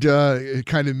you would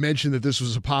kind of mention that this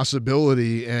was a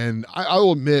possibility, and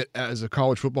I'll admit, as a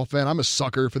college football fan, I'm a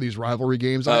sucker for these rivalry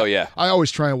games. I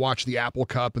always try and watch the Apple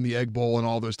Cup and the Egg Bowl and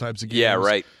all those types of games. Yeah,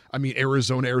 right. I mean,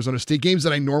 Arizona State, games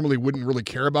that I normally wouldn't really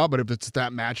care about, but if it's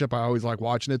that matchup, I always like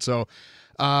watching it. So,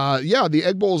 the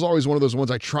Egg Bowl is always one of those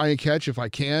ones I try and catch if I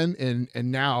can,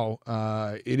 and now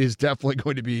it is definitely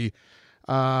going to be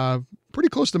pretty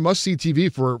close to must-see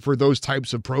TV for those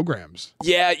types of programs.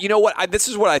 Yeah, you know what? This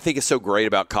is what I think is so great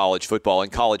about college football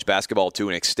and college basketball to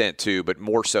an extent too, but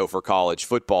more so for college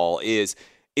football, is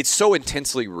it's so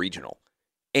intensely regional.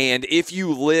 And if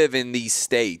you live in these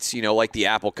states, like the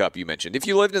Apple Cup you mentioned, if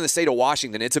you lived in the state of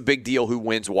Washington, it's a big deal who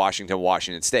wins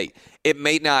Washington State. It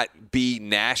may not be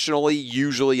nationally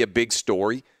usually a big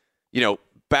story.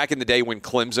 Back in the day when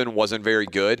Clemson wasn't very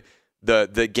good,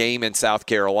 the game in South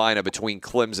Carolina between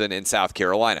Clemson and South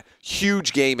Carolina,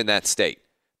 huge game in that state.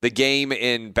 The game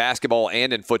in basketball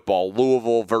and in football,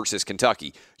 Louisville versus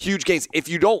Kentucky, huge games. If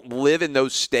you don't live in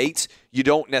those states, you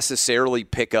don't necessarily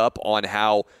pick up on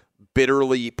how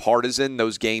bitterly partisan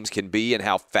those games can be and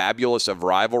how fabulous of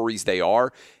rivalries they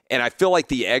are. And I feel like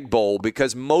the Egg Bowl,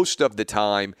 because most of the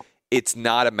time it's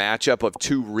not a matchup of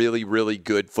 2 really, really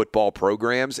good football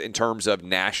programs in terms of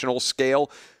national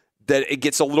scale, that it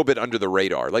gets a little bit under the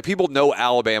radar. Like, people know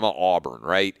Alabama-Auburn,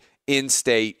 right?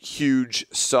 In-state, huge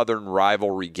Southern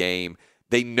rivalry game.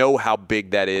 They know how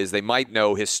big that is. They might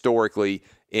know historically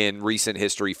in recent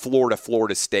history,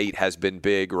 Florida State has been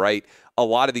big, right? A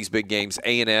lot of these big games,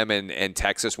 A&M and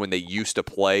Texas, when they used to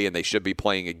play, and they should be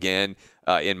playing again,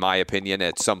 in my opinion,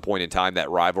 at some point in time, that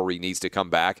rivalry needs to come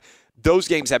back. Those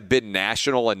games have been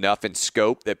national enough in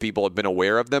scope that people have been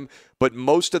aware of them, but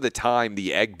most of the time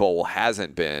the Egg Bowl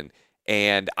hasn't been,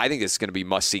 and I think it's going to be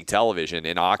must-see television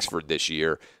in Oxford this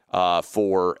year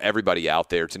for everybody out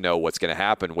there to know what's going to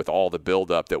happen with all the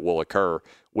buildup that will occur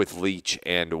with Leach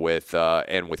and with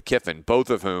Kiffin, both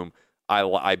of whom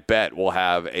I bet will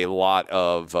have a lot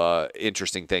of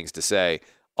interesting things to say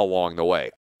along the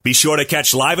way. Be sure to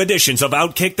catch live editions of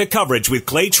Outkick the Coverage with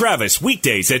Clay Travis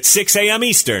weekdays at 6 a.m.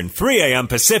 Eastern, 3 a.m.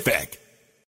 Pacific.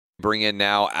 Bring in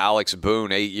now Alex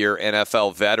Boone, 8-year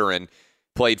NFL veteran,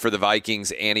 played for the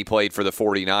Vikings and he played for the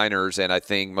 49ers, and I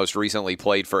think most recently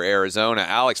played for Arizona.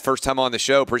 Alex, first time on the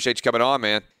show. Appreciate you coming on,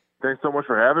 man. Thanks so much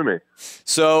for having me.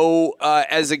 So,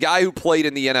 as a guy who played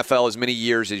in the NFL as many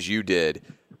years as you did,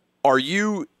 are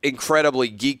you incredibly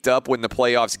geeked up when the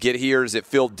playoffs get here? Does it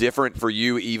feel different for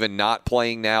you even not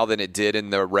playing now than it did in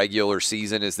the regular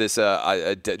season? Is this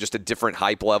just a different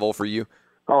hype level for you?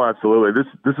 Oh, absolutely.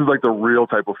 This is like the real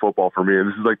type of football for me. And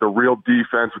this is like the real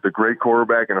defense with a great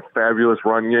quarterback and a fabulous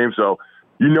run game. So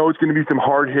it's going to be some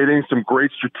hard hitting, some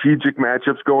great strategic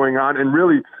matchups going on. And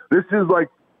really, this is like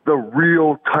the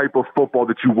real type of football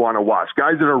that you want to watch.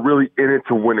 Guys that are really in it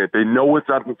to win it. They know what's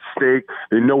at stake.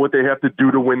 They know what they have to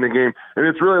do to win the game. And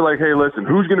it's really like, hey, listen,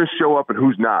 who's going to show up and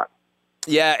who's not?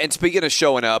 Yeah, and speaking of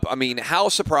showing up, I mean, how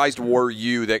surprised were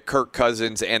you that Kirk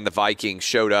Cousins and the Vikings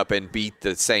showed up and beat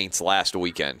the Saints last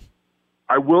weekend?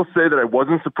 I will say that I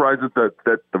wasn't surprised that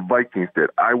the Vikings did.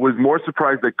 I was more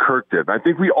surprised that Kirk did. And I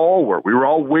think we all were. We were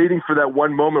all waiting for that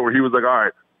one moment where he was like, all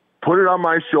right, put it on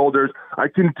my shoulders. I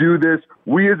can do this.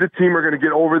 We as a team are going to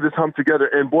get over this hump together.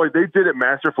 And, boy, they did it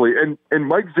masterfully. And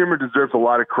Mike Zimmer deserves a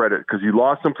lot of credit because he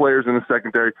lost some players in the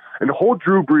secondary. And the whole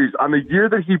Drew Brees, on the year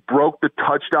that he broke the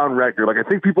touchdown record, like I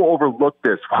think people overlooked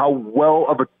this, how well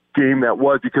of a game that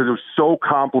was because it was so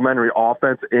complimentary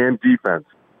offense and defense.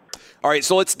 All right,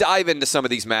 so let's dive into some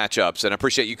of these matchups, and I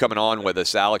appreciate you coming on with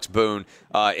us, Alex Boone,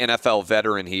 NFL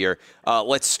veteran here.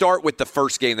 Let's start with the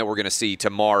first game that we're going to see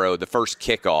tomorrow, the first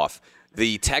kickoff.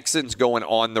 The Texans going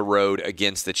on the road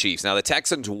against the Chiefs. Now, the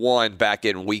Texans won back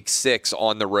in Week 6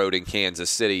 on the road in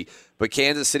Kansas City, but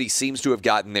Kansas City seems to have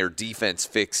gotten their defense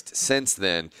fixed since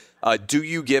then. Do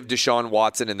you give Deshaun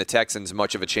Watson and the Texans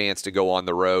much of a chance to go on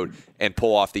the road and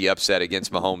pull off the upset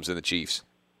against Mahomes and the Chiefs?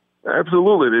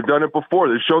 Absolutely. They've done it before.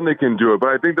 They've shown they can do it. But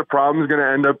I think the problem is going to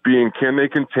end up being, can they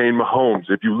contain Mahomes?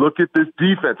 If you look at this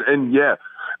defense, and yeah,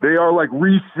 they are like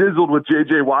re-sizzled with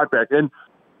J.J. Watt back. And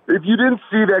if you didn't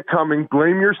see that coming,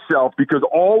 blame yourself because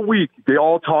all week they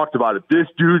all talked about it. This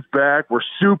dude's back. We're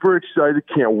super excited.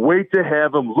 Can't wait to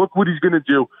have him. Look what he's going to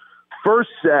do. First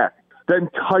sack. That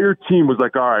entire team was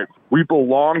like, all right, we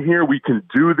belong here. We can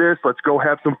do this. Let's go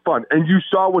have some fun. And you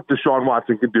saw what Deshaun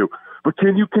Watson can do. But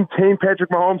can you contain Patrick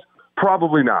Mahomes?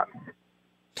 Probably not.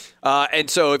 And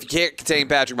so if you can't contain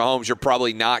Patrick Mahomes, you're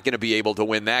probably not going to be able to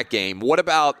win that game. What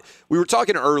about, we were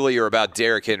talking earlier about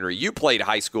Derrick Henry. You played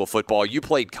high school football. You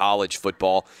played college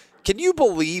football. Can you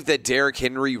believe that Derrick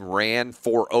Henry ran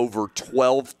for over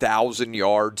 12,000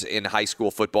 yards in high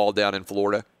school football down in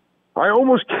Florida? I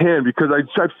almost can because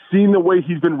I've seen the way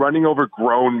he's been running over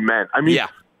grown men. I mean,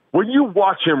 when you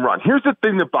watch him run, here's the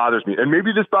thing that bothers me, and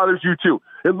maybe this bothers you too.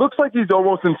 It looks like he's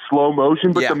almost in slow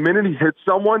motion, but the minute he hits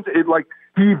someone, it like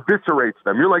he eviscerates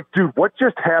them. You're like, dude, what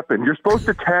just happened? You're supposed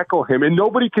to tackle him, and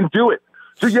nobody can do it.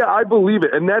 So, yeah, I believe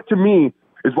it, and that to me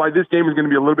is why this game is going to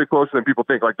be a little bit closer than people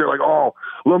think. Like, they're like, oh,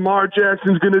 Lamar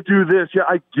Jackson's going to do this. Yeah,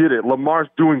 I get it. Lamar's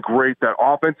doing great. That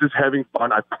offense is having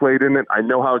fun. I played in it. I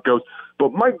know how it goes.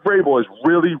 But Mike Vrabel is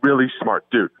really, really smart,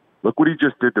 dude. Look what he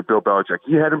just did to Bill Belichick.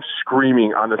 He had him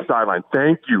screaming on the sideline.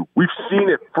 Thank you. We've seen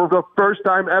it for the first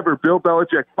time ever. Bill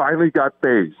Belichick finally got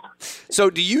phased. So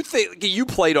do you think, you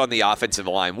played on the offensive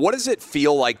line, what does it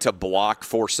feel like to block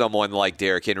for someone like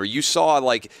Derrick Henry? You saw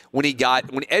like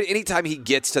anytime he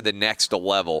gets to the next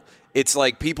level, it's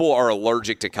like people are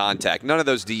allergic to contact. None of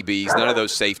those DBs, none of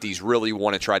those safeties really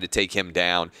want to try to take him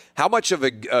down. How much of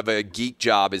a geek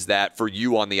job is that for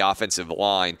you on the offensive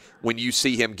line when you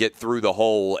see him get through the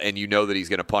hole and you know that he's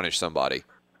going to punish somebody?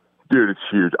 Dude, it's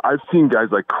huge. I've seen guys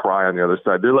like cry on the other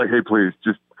side. They're like, hey, please,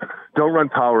 just don't run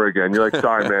power again. You're like,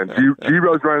 sorry, man.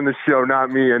 G-Ro's running the show, not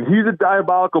me. And he's a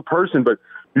diabolical person, but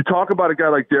you talk about a guy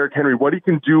like Derrick Henry, what he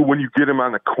can do when you get him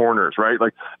on the corners, right?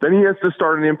 Like, then he has to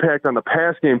start an impact on the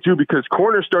pass game, too, because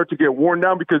corners start to get worn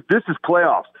down because this is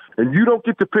playoffs. And you don't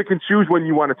get to pick and choose when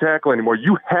you want to tackle anymore.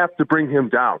 You have to bring him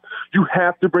down. You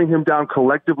have to bring him down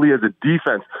collectively as a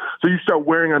defense. So you start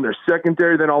wearing on their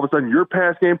secondary, then all of a sudden your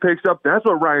pass game picks up. That's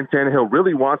what Ryan Tannehill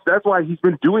really wants. That's why he's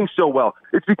been doing so well.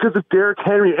 It's because of Derrick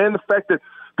Henry and the fact that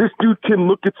this dude can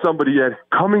look at somebody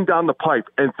coming down the pipe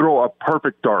and throw a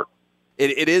perfect dart.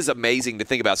 It is amazing to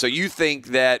think about. So you think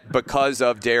that because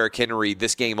of Derrick Henry,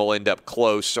 this game will end up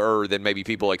closer than maybe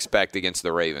people expect against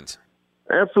the Ravens?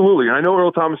 Absolutely. And I know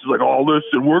Earl Thomas is like, oh,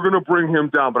 listen, we're going to bring him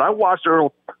down. But I watched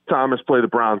Earl Thomas play the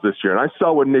Browns this year, and I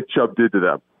saw what Nick Chubb did to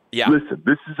them. Yeah. Listen,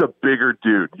 this is a bigger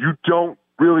dude. You don't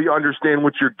really understand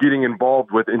what you're getting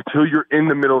involved with until you're in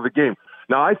the middle of the game.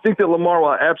 Now, I think that Lamar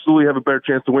will absolutely have a better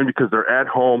chance to win because they're at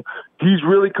home. He's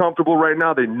really comfortable right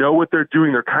now. They know what they're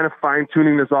doing. They're kind of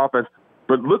fine-tuning this offense.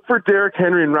 But look for Derrick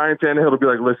Henry and Ryan Tannehill to be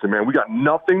like, listen, man, we got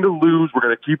nothing to lose. We're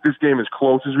going to keep this game as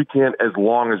close as we can, as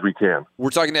long as we can.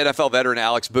 We're talking to NFL veteran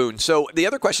Alex Boone. So the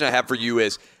other question I have for you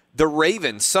is, the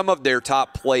Ravens, some of their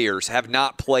top players have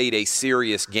not played a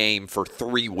serious game for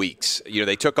 3 weeks. You know,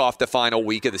 they took off the final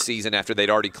week of the season after they'd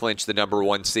already clinched the number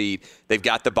 1 seed. They've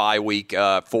got the bye week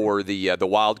for the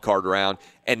wild card round,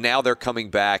 and now they're coming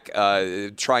back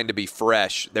trying to be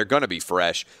fresh. They're going to be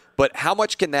fresh. But how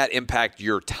much can that impact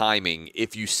your timing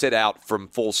if you sit out from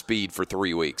full speed for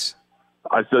 3 weeks?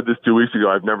 I said this 2 weeks ago.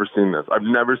 I've never seen this. I've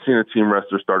never seen a team rest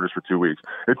their starters for 2 weeks.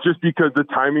 It's just because the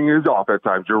timing is off at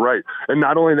times. You're right. And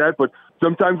not only that, but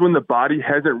sometimes when the body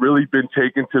hasn't really been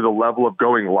taken to the level of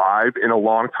going live in a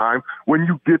long time, when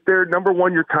you get there, number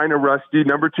one, you're kind of rusty.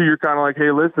 Number two, you're kind of like,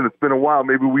 hey, listen, it's been a while.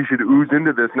 Maybe we should ooze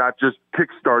into this, not just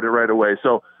kickstart it right away.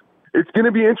 So it's going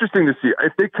to be interesting to see.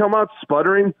 If they come out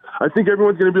sputtering, I think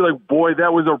everyone's going to be like, boy,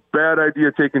 that was a bad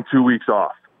idea taking 2 weeks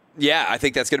off. Yeah, I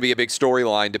think that's going to be a big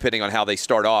storyline depending on how they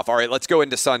start off. All right, let's go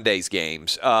into Sunday's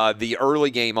games. The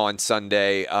early game on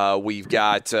Sunday, we've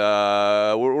got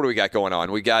what do we got going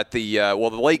on? We got the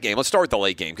late game. Let's start with the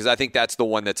late game because I think that's the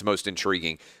one that's most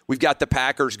intriguing. We've got the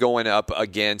Packers going up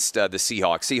against the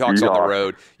Seahawks. Seahawks on the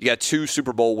road. You got 2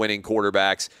 Super Bowl winning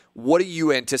quarterbacks. What do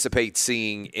you anticipate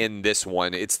seeing in this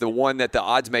one? It's the one that the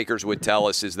odds makers would tell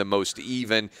us is the most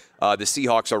even. The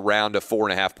Seahawks are around a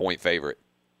 4.5-point favorite.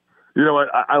 You know what?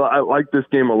 I like this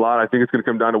game a lot. I think it's going to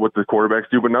come down to what the quarterbacks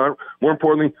do. But more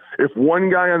importantly, if one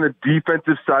guy on the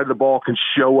defensive side of the ball can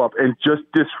show up and just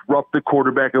disrupt the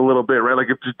quarterback a little bit, right? Like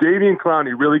if Jadeveon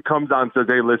Clowney really comes on and says,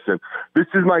 hey, listen, this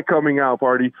is my coming out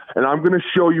party, and I'm going to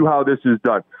show you how this is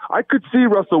done. I could see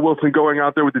Russell Wilson going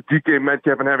out there with the DK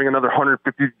Metcalf and having another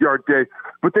 150-yard day.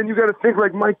 But then you got to think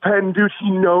like Mike Patton, dude, he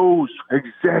knows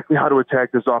exactly how to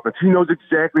attack this offense. He knows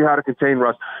exactly how to contain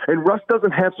Russ. And Russ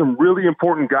doesn't have some really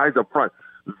important guys up front.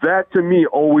 That, to me,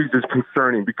 always is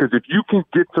concerning because if you can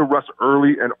get to Russ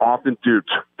early and often, dude,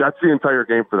 that's the entire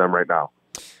game for them right now.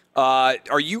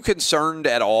 Are you concerned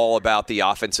at all about the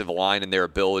offensive line and their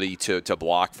ability to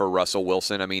block for Russell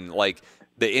Wilson? I mean, like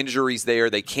the injuries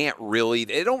there, they don't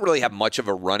really have much of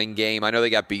a running game. I know they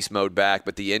got beast mode back,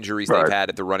 but the injuries they've had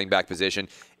at the running back position,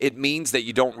 it means that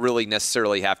you don't really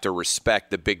necessarily have to respect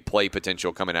the big play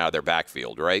potential coming out of their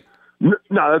backfield, right?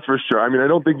 No, that's for sure. I mean, I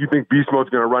don't think you think Beast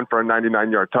Mode's going to run for a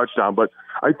 99-yard touchdown, but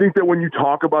I think that when you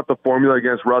talk about the formula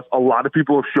against Russ, a lot of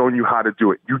people have shown you how to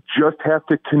do it. You just have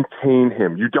to contain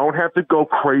him. You don't have to go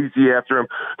crazy after him.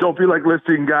 Don't be like,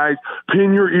 listen, guys,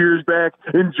 pin your ears back,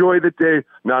 enjoy the day.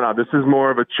 No, this is more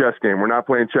of a chess game. We're not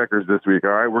playing checkers this week, all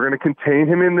right? We're going to contain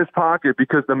him in this pocket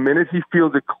because the minute he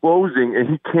feels it closing and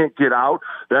he can't get out,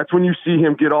 that's when you see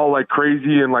him get all like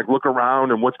crazy and like look around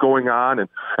and what's going on.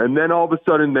 And then all of a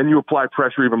sudden, then you apply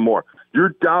pressure even more.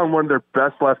 You're down one of their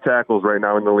best left tackles right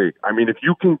now in the league. I mean, if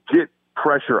you can get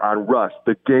pressure on Russ,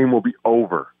 the game will be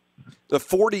over. The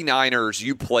 49ers,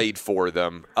 you played for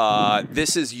them.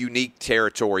 This is unique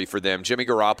territory for them. Jimmy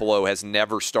Garoppolo has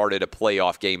never started a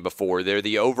playoff game before. They're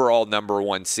the overall number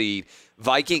 1 seed.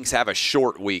 Vikings have a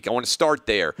short week. I want to start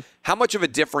there. How much of a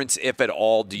difference, if at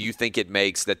all, do you think it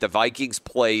makes that the Vikings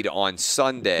played on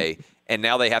Sunday and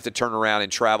now they have to turn around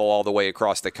and travel all the way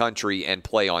across the country and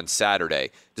play on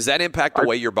Saturday? Does that impact the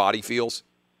way your body feels?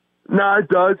 No, it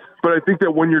does. But I think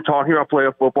that when you're talking about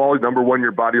playoff football, number one,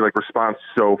 your body like responds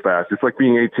so fast. It's like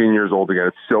being 18 years old again.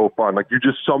 It's so fun. Like you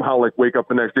just somehow like wake up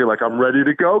the next day like, I'm ready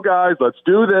to go, guys. Let's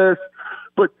do this.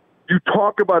 But you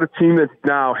talk about a team that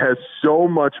now has so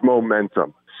much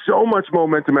momentum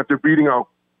after beating a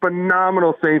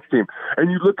phenomenal Saints team.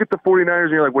 And you look at the 49ers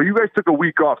and you're like, well, you guys took a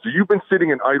week off, so you've been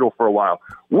sitting in idle for a while.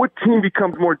 What team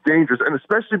becomes more dangerous? And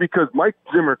especially because Mike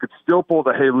Zimmer could still pull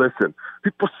the, hey, listen,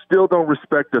 people still don't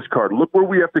respect this card. Look where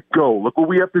we have to go. Look what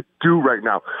we have to do right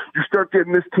now. You start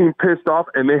getting this team pissed off,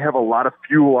 and they have a lot of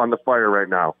fuel on the fire right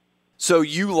now. So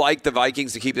you like the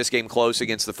Vikings to keep this game close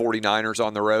against the 49ers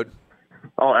on the road?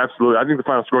 Oh, absolutely. I think the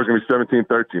final score is going to be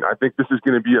 17-13. I think this is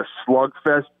going to be a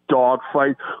slugfest,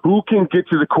 dogfight. Who can get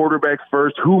to the quarterback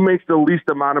first? Who makes the least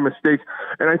amount of mistakes?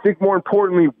 And I think more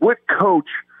importantly, what coach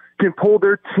can pull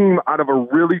their team out of a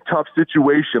really tough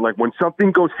situation? Like when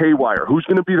something goes haywire, who's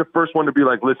going to be the first one to be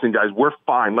like, listen, guys, we're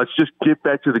fine. Let's just get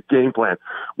back to the game plan.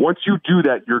 Once you do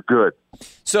that, you're good.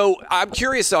 So I'm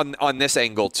curious on this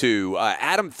angle, too.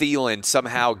 Adam Thielen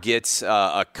somehow gets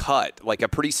a cut, like a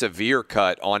pretty severe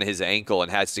cut on his ankle and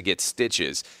has to get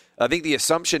stitches. I think the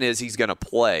assumption is he's going to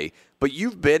play. But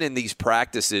you've been in these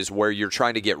practices where you're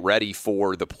trying to get ready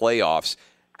for the playoffs.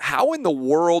 How in the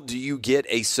world do you get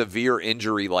a severe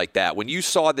injury like that? When you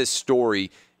saw this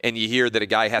story and you hear that a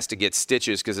guy has to get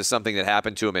stitches because of something that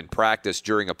happened to him in practice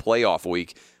during a playoff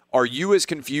week, are you as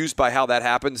confused by how that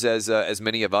happens as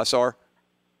many of us are?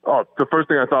 Oh, the first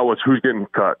thing I thought was who's getting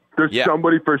cut. There's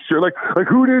somebody for sure. Like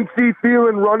who didn't see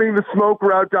Thielen running the smoke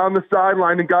route down the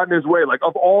sideline and got in his way? Like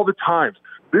of all the times,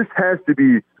 this has to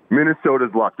be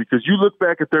Minnesota's luck because you look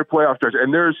back at their playoff stretch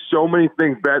and there's so many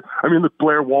things bad. I mean, look,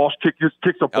 Blair Walsh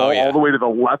kicks a ball all the way to the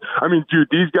left. I mean, dude,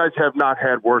 these guys have not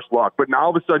had worse luck. But now all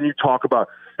of a sudden you talk about,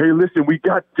 hey, listen, we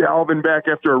got Dalvin back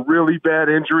after a really bad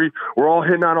injury. We're all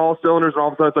hitting on all cylinders, and all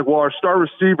of a sudden it's like, well, our star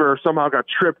receiver somehow got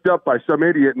tripped up by some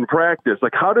idiot in practice.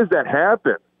 Like, how does that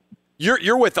happen?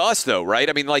 You're with us, though, right?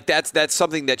 I mean, like, that's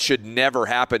something that should never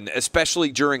happen,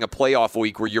 especially during a playoff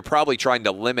week where you're probably trying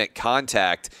to limit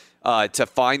contact to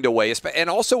find a way. And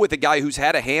also with a guy who's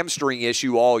had a hamstring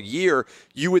issue all year,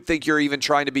 you would think you're even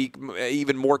trying to be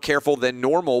even more careful than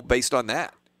normal based on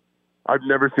that. I've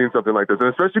never seen something like this, and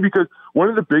especially because one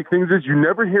of the big things is you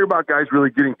never hear about guys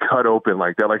really getting cut open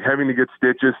like that, like having to get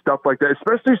stitches, stuff like that,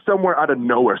 especially somewhere out of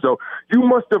nowhere. So you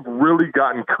must have really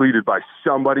gotten cleated by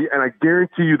somebody, and I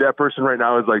guarantee you that person right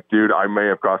now is like, dude, I may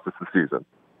have cost us the season.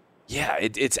 Yeah,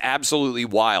 it's absolutely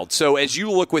wild. So as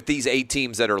you look with these 8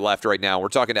 teams that are left right now, we're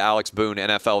talking to Alex Boone,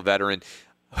 NFL veteran.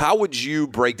 How would you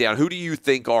break down, who do you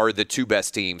think are the 2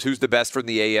 best teams? Who's the best from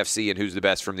the AFC and who's the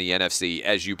best from the NFC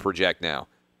as you project now?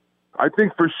 I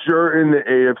think for sure in the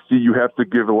AFC, you have to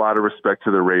give a lot of respect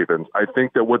to the Ravens. I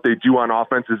think that what they do on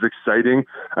offense is exciting.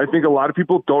 I think a lot of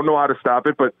people don't know how to stop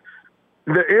it, but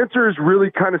the answer is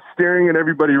really kind of staring at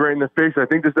everybody right in the face. I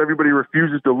think just everybody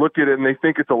refuses to look at it, and they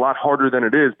think it's a lot harder than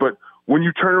it is. But when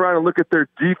you turn around and look at their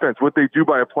defense, what they do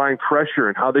by applying pressure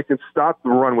and how they can stop the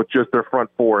run with just their front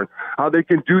four and how they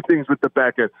can do things with the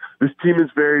back end, this team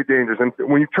is very dangerous. And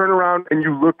when you turn around and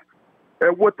you look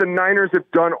at what the Niners have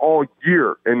done all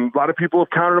year, and a lot of people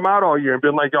have counted them out all year and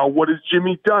been like, oh, what has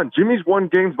Jimmy done? Jimmy's won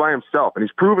games by himself, and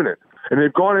he's proven it. And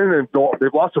they've gone in and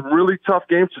they've lost some really tough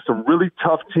games to some really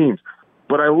tough teams.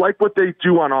 But I like what they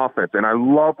do on offense, and I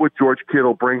love what George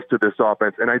Kittle brings to this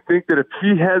offense. And I think that if he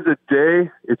has a day,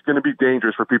 it's going to be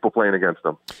dangerous for people playing against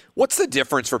him. What's the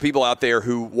difference for people out there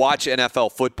who watch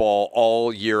NFL football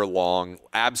all year long,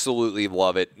 absolutely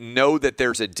love it, know that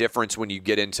there's a difference when you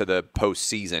get into the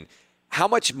postseason? How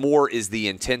much more is the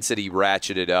intensity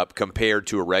ratcheted up compared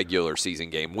to a regular season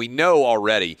game? We know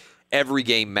already every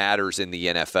game matters in the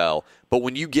NFL, but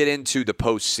when you get into the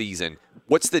postseason,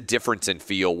 what's the difference in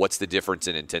feel? What's the difference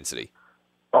in intensity?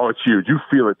 Oh, it's huge. You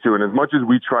feel it, too. And as much as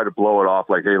we try to blow it off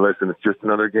like, hey, listen, it's just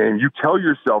another game, you tell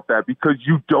yourself that because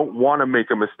you don't want to make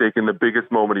a mistake in the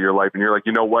biggest moment of your life. And you're like,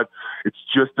 you know what? It's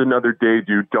just another day,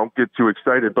 dude. Don't get too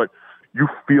excited. But you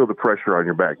feel the pressure on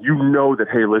your back. You know that,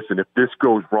 hey, listen, if this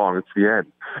goes wrong, it's the end.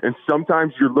 And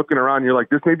sometimes you're looking around and you're like,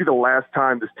 this may be the last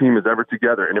time this team is ever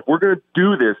together. And if we're going to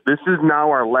do this, this is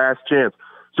now our last chance.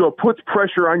 So it puts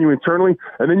pressure on you internally,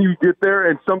 and then you get there,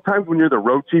 and sometimes when you're the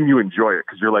road team, you enjoy it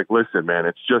because you're like, listen, man,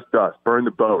 it's just us. Burn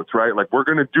the boats, right? Like, we're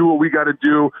going to do what we got to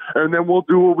do, and then we'll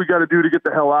do what we got to do to get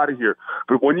the hell out of here.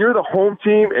 But when you're the home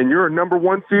team and you're a number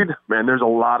 1 seed, man, there's a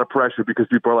lot of pressure because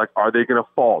people are like, are they going to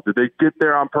fall? Did they get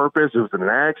there on purpose? Was it an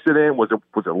accident? Was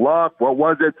it luck? What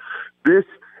was it? This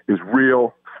is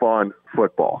real fun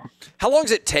football. How long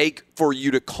does it take for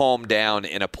you to calm down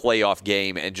in a playoff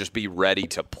game and just be ready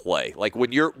to play? Like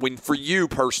when for you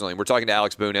personally, we're talking to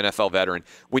Alex Boone, NFL veteran,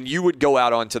 when you would go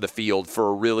out onto the field for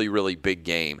a really, really big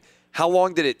game, how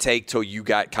long did it take till you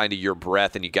got kind of your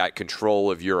breath and you got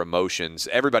control of your emotions?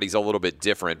 Everybody's a little bit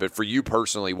different, but for you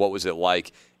personally, what was it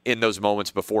like in those moments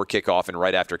before kickoff and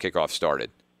right after kickoff started?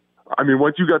 I mean,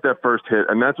 once you got that first hit,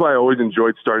 and that's why I always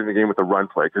enjoyed starting the game with a run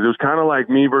play, because it was kind of like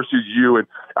me versus you, and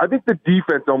I think the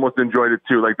defense almost enjoyed it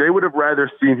too. Like, they would have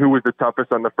rather seen who was the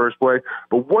toughest on the first play,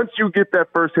 but once you get that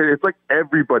first hit, it's like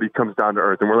everybody comes down to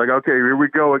earth, and we're like, okay, here we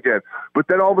go again. But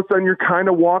then all of a sudden, you're kind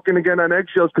of walking again on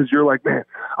eggshells because you're like, man,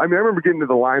 I mean, I remember getting to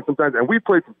the line sometimes, and we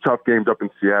played some tough games up in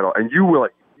Seattle, and you were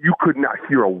like, you could not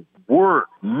hear a word,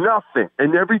 nothing,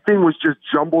 and everything was just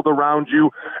jumbled around you,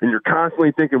 and you're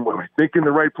constantly thinking, am I thinking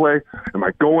the right play? Am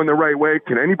I going the right way?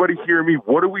 Can anybody hear me?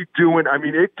 What are we doing? I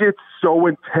mean, it gets so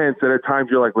intense that at times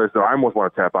you're like, listen, I almost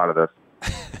want to tap out of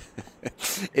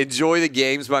this. Enjoy the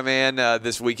games, my man,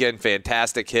 this weekend.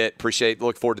 Fantastic hit.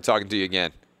 Look forward to talking to you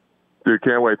again. Dude,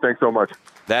 can't wait. Thanks so much.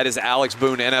 That is Alex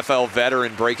Boone, NFL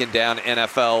veteran, breaking down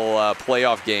NFL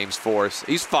playoff games for us.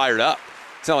 He's fired up.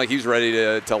 It's not like he's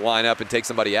ready to line up and take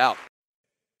somebody out.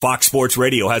 Fox Sports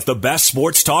Radio has the best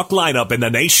sports talk lineup in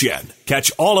the nation.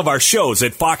 Catch all of our shows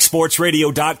at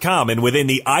foxsportsradio.com and within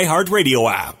the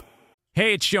iHeartRadio app.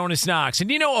 Hey, it's Jonas Knox,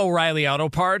 and you know O'Reilly Auto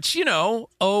Parts. You know,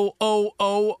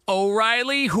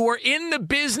 O'Reilly, who are in the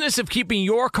business of keeping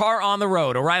your car on the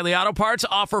road. O'Reilly Auto Parts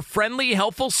offer friendly,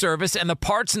 helpful service and the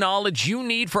parts knowledge you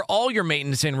need for all your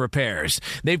maintenance and repairs.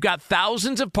 They've got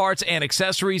thousands of parts and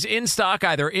accessories in stock,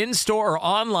 either in-store or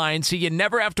online, so you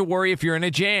never have to worry if you're in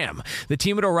a jam. The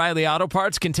team at O'Reilly Auto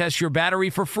Parts can test your battery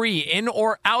for free in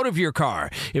or out of your car.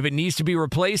 If it needs to be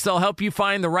replaced, they'll help you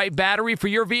find the right battery for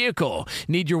your vehicle.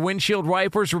 Need your windshield windshield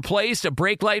wipers replaced, a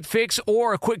brake light fix,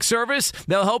 or a quick service,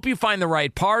 they'll help you find the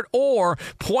right part or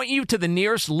point you to the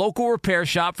nearest local repair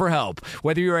shop for help.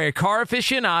 Whether you're a car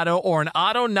aficionado or an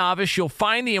auto novice, you'll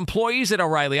find the employees at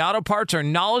O'Reilly Auto Parts are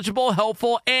knowledgeable,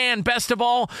 helpful, and best of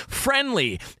all,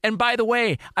 friendly. And by the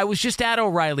way, I was just at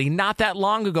O'Reilly not that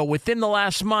long ago, within the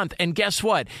last month, and guess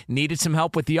what? Needed some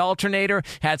help with the alternator,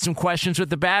 had some questions with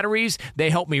the batteries. They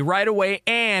helped me right away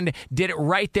and did it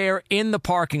right there in the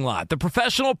parking lot. The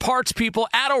professional parts people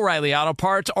at O'Reilly Auto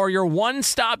Parts are your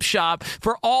one-stop shop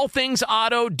for all things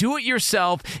auto,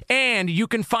 do-it-yourself, and you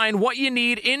can find what you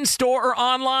need in-store or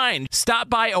online. Stop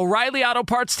by O'Reilly Auto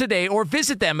Parts today or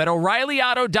visit them at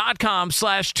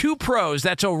O'ReillyAuto.com/2pros.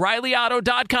 That's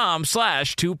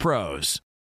O'ReillyAuto.com/2pros.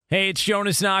 Hey, it's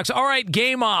Jonas Knox. All right,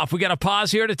 game off. We got to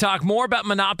pause here to talk more about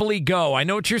Monopoly Go. I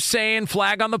know what you're saying,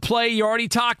 flag on the play. You already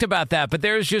talked about that, but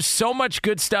there's just so much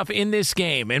good stuff in this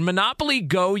game. In Monopoly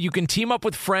Go, you can team up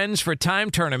with friends for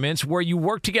time tournaments where you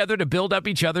work together to build up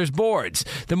each other's boards.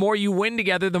 The more you win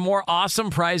together, the more awesome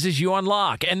prizes you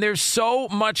unlock, and there's so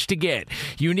much to get.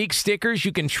 Unique stickers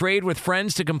you can trade with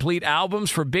friends to complete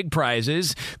albums for big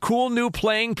prizes, cool new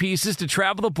playing pieces to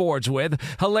travel the boards with,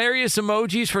 hilarious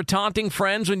emojis for taunting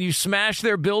friends when you smash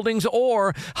their buildings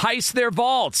or heist their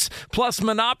vaults. Plus,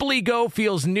 Monopoly Go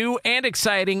feels new and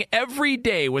exciting every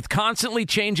day with constantly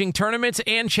changing tournaments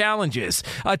and challenges.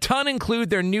 A ton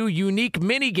include their new unique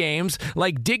mini games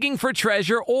like digging for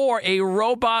treasure or a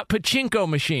robot pachinko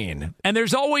machine. And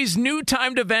there's always new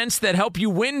timed events that help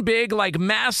you win big, like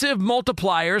massive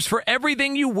multipliers for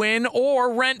everything you win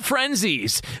or rent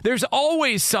frenzies. There's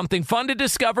always something fun to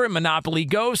discover in Monopoly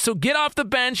Go, so get off the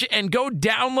bench and go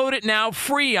download it now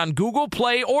free on Google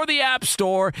Play or the App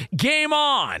Store. Game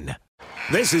on!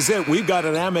 This is it. We've got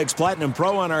an Amex Platinum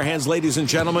Pro on our hands, ladies and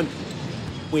gentlemen.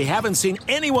 We haven't seen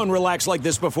anyone relax like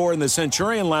this before in the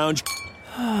Centurion Lounge.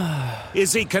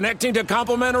 Is he connecting to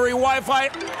complimentary Wi-Fi?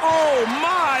 Oh,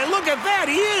 my! Look at that!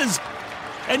 He is!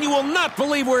 And you will not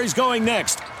believe where he's going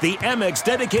next. The Amex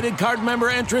dedicated card member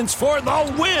entrance for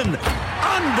the win.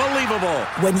 Unbelievable.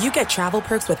 When you get travel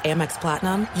perks with Amex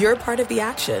Platinum, you're part of the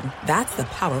action. That's the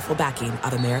powerful backing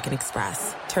of American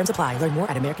Express. Terms apply. Learn more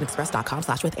at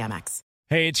americanexpress.com/withAmex.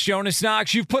 Hey, it's Jonas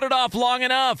Knox. You've put it off long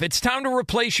enough. It's time to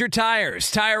replace your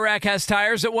tires. Tire Rack has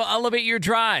tires that will elevate your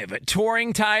drive.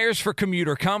 Touring tires for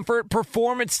commuter comfort,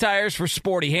 performance tires for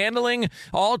sporty handling,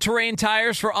 all-terrain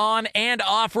tires for on- and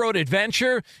off-road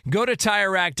adventure. Go to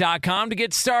TireRack.com to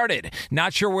get started.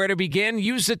 Not sure where to begin?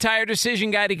 Use the Tire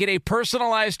Decision Guide to get a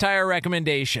personalized tire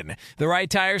recommendation. The right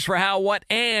tires for how, what,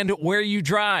 and where you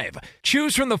drive.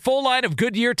 Choose from the full line of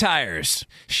Goodyear tires.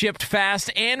 Shipped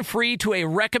fast and free to a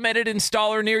recommended installer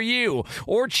near you,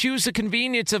 or choose the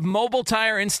convenience of mobile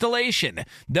tire installation.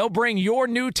 They'll bring your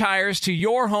new tires to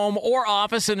your home or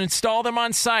office and install them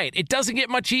on site. It doesn't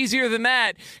get much easier than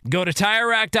that. Go to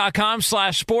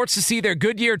TireRack.com/sports to see their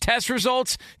Goodyear test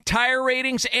results, tire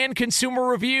ratings, and consumer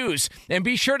reviews. And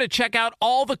be sure to check out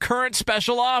all the current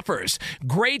special offers.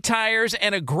 Great tires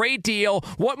and a great deal.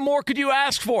 What more could you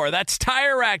ask for? That's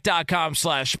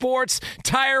TireRack.com/sports.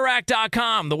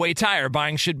 TireRack.com, the way tire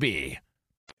buying should be.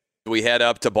 We head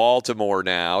up to Baltimore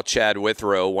now. Chad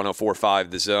Withrow,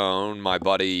 104.5 The Zone. My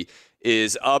buddy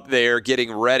is up there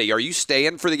getting ready. Are you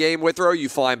staying for the game, Withrow, or are you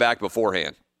flying back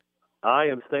beforehand? I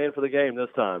am staying for the game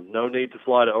this time. No need to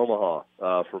fly to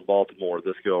Omaha from Baltimore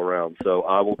this go-around. So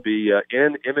I will be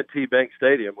in M&T Bank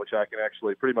Stadium, which I can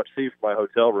actually pretty much see from my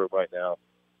hotel room right now,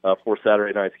 for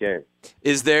Saturday night's game.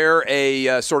 Is there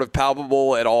a sort of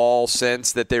palpable at all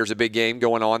sense that there's a big game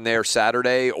going on there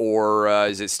Saturday, or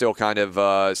is it still kind of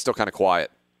quiet?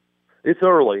 It's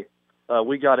early.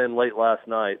 We got in late last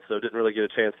night, so didn't really get a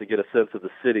chance to get a sense of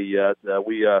the city yet.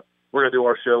 We're going to do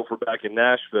our show for back in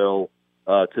Nashville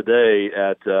today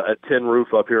at Tin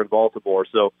Roof up here in Baltimore,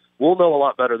 so we'll know a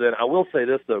lot better then. I will say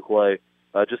this, though, Clay.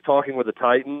 Just talking with the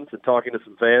Titans and talking to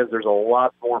some fans, there's a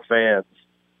lot more fans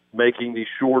making the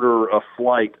shorter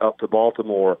flight up to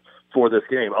Baltimore for this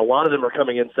game. A lot of them are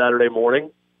coming in Saturday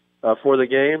morning for the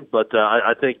game, but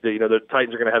I think that, the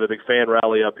Titans are going to have a big fan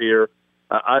rally up here.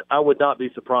 I would not be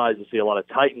surprised to see a lot of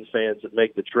Titans fans that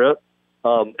make the trip.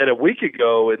 And a week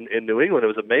ago in New England, it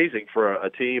was amazing for a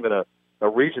team in a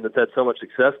region that's had so much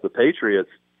success, the Patriots.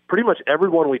 Pretty much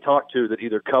everyone we talked to that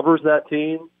either covers that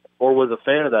team or was a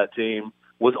fan of that team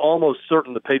was almost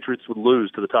certain the Patriots would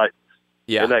lose to the Titans.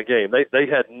 In that game. They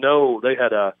had no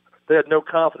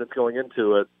confidence going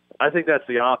into it. I think that's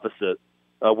the opposite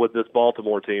with this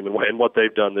Baltimore team and what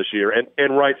they've done this year,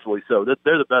 and rightfully so.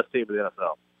 They're the best team in the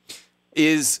NFL.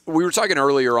 We were talking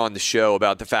earlier on the show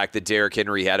about the fact that Derrick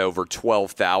Henry had over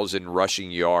 12,000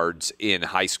 rushing yards in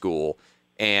high school,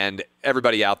 And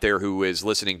everybody out there who is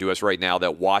listening to us right now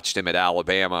that watched him at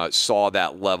Alabama saw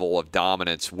that level of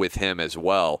dominance with him as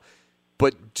well.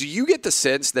 But do you get the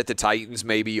sense that the Titans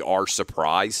maybe are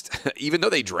surprised, even though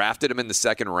they drafted him in the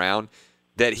second round,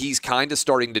 that he's kind of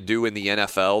starting to do in the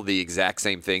NFL the exact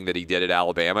same thing that he did at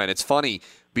Alabama? And it's funny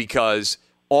because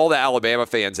all the Alabama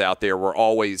fans out there were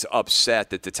always upset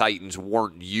that the Titans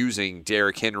weren't using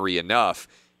Derrick Henry enough.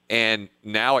 And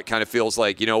now it kind of feels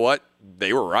like, you know what?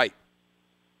 They were right.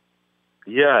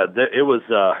 Yeah, it was.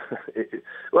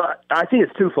 Well, I think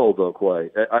it's twofold, though, Clay.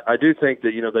 I do think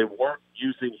that they weren't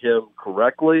using him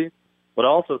correctly, but I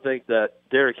also think that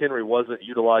Derrick Henry wasn't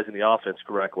utilizing the offense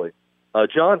correctly.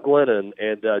 John Glennon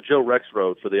and Joe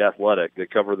Rexrode for The Athletic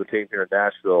that cover the team here in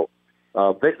Nashville,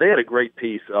 they had a great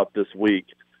piece up this week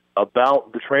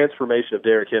about the transformation of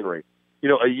Derrick Henry.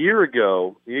 A year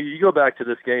ago, you go back to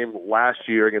this game last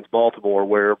year against Baltimore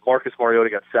where Marcus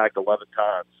Mariota got sacked 11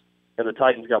 times. And the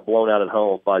Titans got blown out at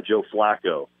home by Joe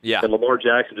Flacco. Yeah. And Lamar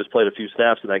Jackson just played a few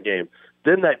snaps in that game.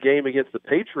 Then that game against the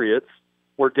Patriots,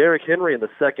 where Derrick Henry in the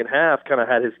second half kind of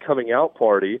had his coming out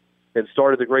party and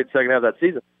started the great second half of that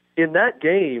season. In that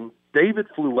game, David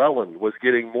Fluellen was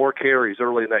getting more carries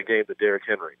early in that game than Derrick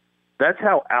Henry. That's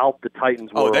how out the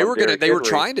Titans were. Oh, they were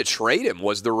trying to trade him,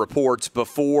 was the reports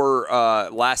before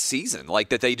last season. Like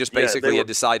that they just basically had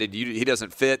decided he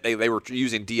doesn't fit. They were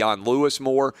using Dion Lewis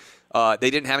more. They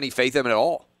didn't have any faith in him at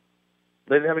all.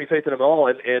 They didn't have any faith in him at all.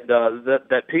 And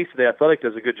that piece of The Athletic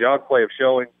does a good job, Clay, of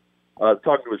showing,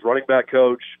 talking to his running back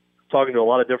coach, talking to a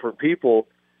lot of different people,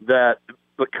 that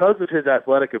because of his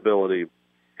athletic ability,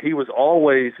 he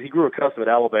grew accustomed at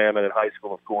Alabama and in high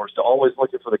school, of course, to always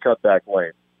looking for the cutback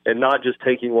lane and not just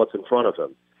taking what's in front of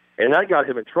him. And that got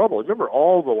him in trouble. Remember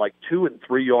all the 2 and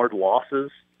 3 yard losses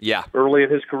early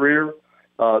in his career?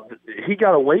 He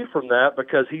got away from that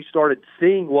because he started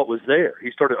seeing what was there. He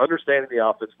started understanding the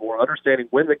offense more, understanding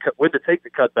when to take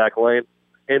the cutback lane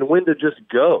and when to just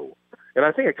go. And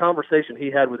I think a conversation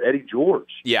he had with Eddie George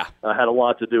had a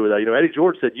lot to do with that. Eddie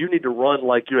George said, you need to run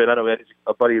like you, and I know Eddie's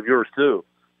a buddy of yours too,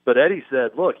 but Eddie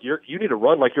said, look, you need to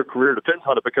run like your career depends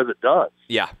on it because it does.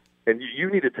 Yeah. And you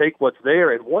need to take what's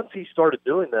there. And once he started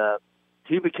doing that,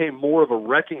 he became more of a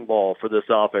wrecking ball for this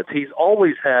offense. He's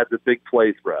always had the big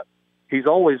play threat. He's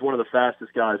always one of the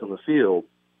fastest guys on the field.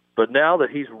 But now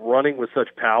that he's running with such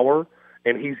power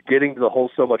and he's getting to the hole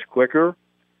so much quicker,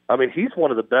 I mean, he's one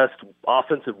of the best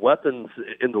offensive weapons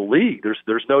in the league.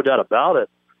 There's no doubt about it.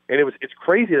 And it's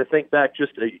crazy to think back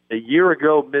just a year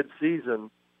ago, mid-season,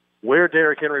 where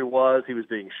Derrick Henry was. He was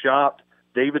being shopped.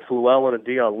 David Fluellen and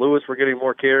Dion Lewis were getting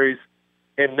more carries.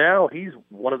 And now he's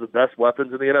one of the best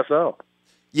weapons in the NFL.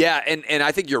 Yeah, and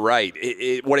I think you're right.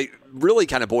 What it really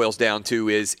kind of boils down to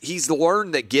is he's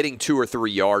learned that getting 2 or 3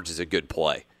 yards is a good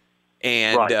play.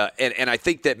 And and I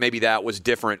think that maybe that was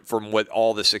different from what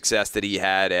all the success that he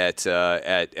had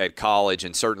at college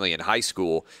and certainly in high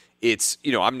school. It's,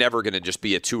 I'm never going to just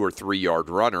be a 2 or 3 yard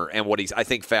runner. And what he's, I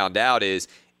think, found out is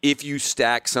if you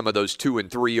stack some of those 2 and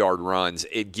 3 yard runs,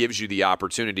 it gives you the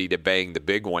opportunity to bang the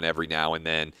big one every now and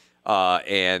then.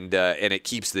 And it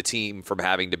keeps the team from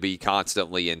having to be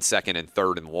constantly in second and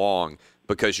third and long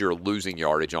because you're losing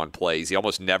yardage on plays. He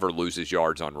almost never loses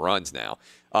yards on runs now.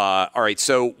 All right,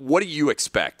 so what do you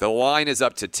expect? The line is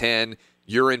up to 10.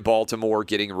 You're in Baltimore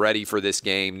getting ready for this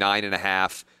game,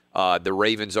 9.5. The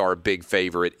Ravens are a big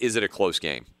favorite. Is it a close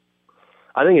game?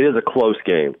 I think it is a close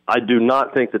game. I do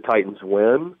not think the Titans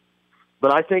win,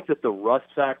 but I think that the rust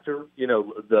factor,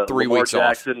 the 3 Lamar weeks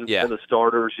Jackson off. Yeah. and the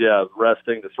starters,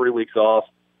 resting, the 3 weeks off,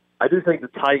 I do think the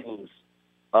Titans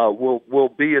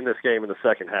will be in this game in the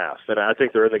second half, and I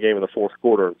think they're in the game in the fourth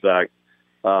quarter, in fact.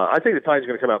 I think the Titans are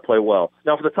going to come out and play well.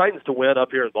 Now, for the Titans to win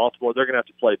up here in Baltimore, they're going to have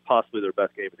to play possibly their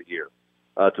best game of the year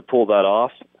to pull that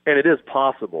off, and it is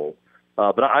possible.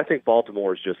 But I think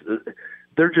Baltimore is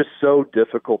they're just so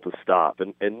difficult to stop,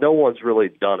 and no one's really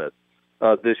done it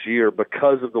this year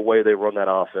because of the way they run that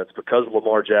offense, because of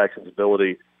Lamar Jackson's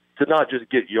ability to not just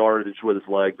get yardage with his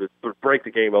legs, but break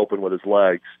the game open with his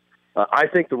legs. I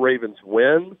think the Ravens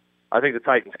win. I think the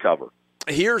Titans cover.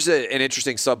 Here's an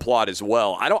interesting subplot as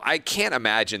well. I can't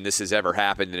imagine this has ever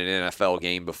happened in an NFL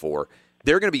game before.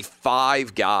 There are going to be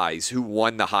 5 guys who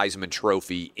won the Heisman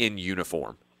Trophy in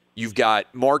uniform. You've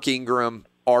got Mark Ingram,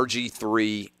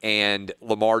 RG3, and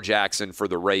Lamar Jackson for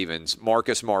the Ravens,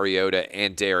 Marcus Mariota,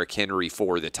 and Derrick Henry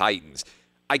for the Titans.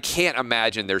 I can't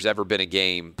imagine there's ever been a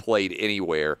game played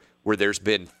anywhere where there's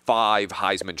been 5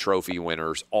 Heisman Trophy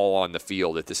winners all on the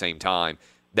field at the same time.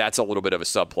 That's a little bit of a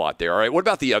subplot there. All right, what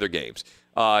about the other games?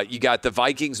 You got the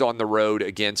Vikings on the road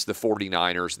against the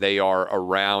 49ers. They are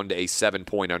around a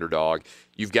 7-point underdog.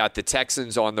 You've got the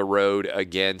Texans on the road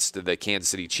against the Kansas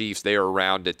City Chiefs. They are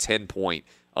around a 10-point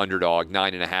underdog,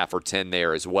 9.5 or 10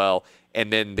 there as well.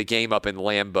 And then the game up in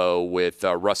Lambeau with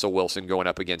Russell Wilson going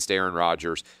up against Aaron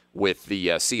Rodgers with the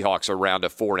Seahawks around a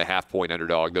 4.5-point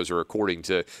underdog. Those are according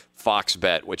to Fox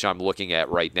Bet, which I'm looking at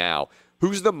right now.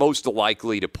 Who's the most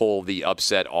likely to pull the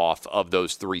upset off of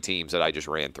those three teams that I just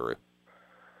ran through?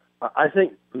 I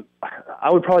think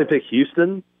I would probably pick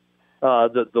Houston.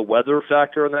 The weather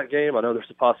factor in that game, I know there's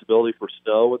a possibility for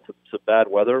snow and some bad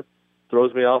weather.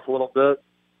 Throws me off a little bit.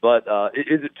 But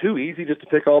is it too easy just to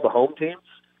pick all the home teams?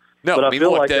 No, but I mean,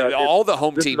 look, like, all the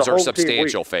home teams are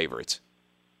substantial favorites.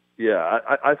 Yeah,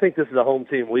 I think this is a home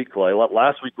team week, Clay.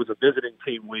 Last week was a visiting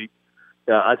team week.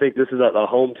 I think this is a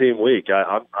home team week.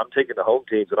 I'm taking the home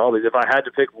teams and all these. If I had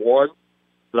to pick one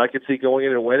that I could see going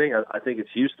in and winning, I think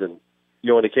it's Houston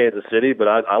going to Kansas City, but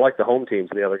I like the home teams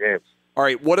in the other games. All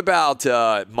right, what about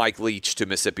Mike Leach to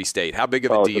Mississippi State? How big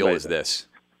of a deal is this?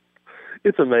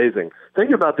 It's amazing.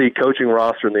 Think about the coaching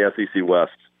roster in the SEC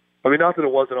West. I mean, not that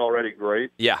it wasn't already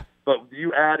great. Yeah. But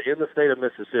you add in the state of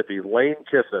Mississippi, Lane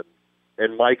Kiffin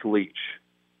and Mike Leach.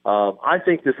 I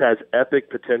think this has epic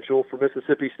potential for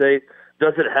Mississippi State.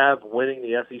 Does it have winning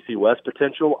the SEC West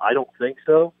potential? I don't think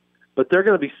so. But they're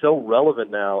going to be so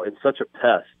relevant now and such a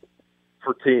pest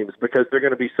for teams because they're going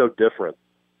to be so different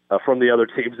from the other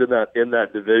teams in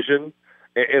that division.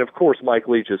 And of course, Mike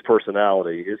Leach's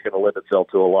personality is going to lend itself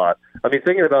to a lot. I mean,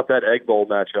 thinking about that Egg Bowl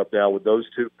matchup now with those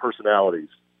two personalities,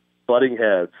 butting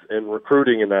heads and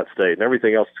recruiting in that state and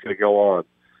everything else that's going to go on,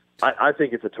 I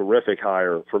think it's a terrific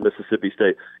hire for Mississippi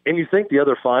State. And you think the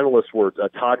other finalists were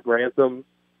Todd Grantham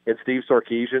and Steve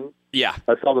Sarkisian? Yeah.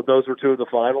 I saw that those were two of the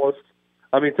finalists.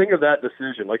 I mean, think of that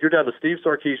decision. Like, you're down to Steve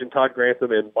Sarkisian, Todd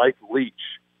Grantham, and Mike Leach,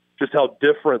 just how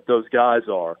different those guys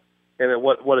are. And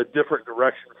what a different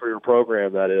direction for your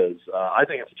program that is. I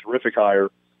think it's a terrific hire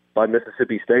by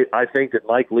Mississippi State. I think that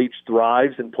Mike Leach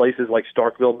thrives in places like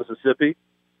Starkville, Mississippi,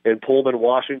 and Pullman,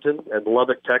 Washington, and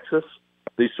Lubbock, Texas,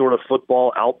 these sort of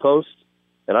football outposts.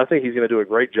 And I think he's going to do a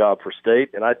great job for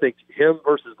State. And I think him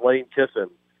versus Lane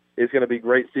Kiffin is going to be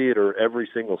great theater every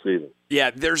single season. Yeah,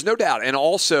 there's no doubt. And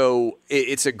also,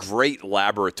 it's a great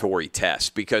laboratory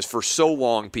test because for so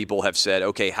long people have said,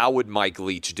 okay, how would Mike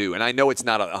Leach do? And I know it's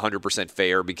not 100%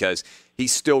 fair because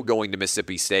he's still going to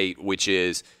Mississippi State, which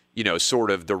is, you know,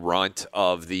 sort of the runt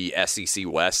of the SEC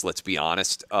West, let's be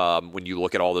honest. When you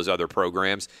look at all those other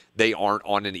programs, they aren't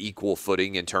on an equal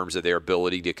footing in terms of their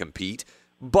ability to compete.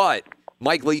 But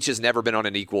Mike Leach has never been on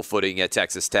an equal footing at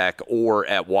Texas Tech or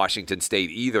at Washington State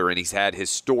either, and he's had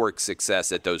historic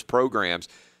success at those programs.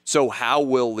 So how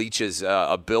will Leach's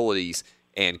abilities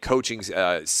and coaching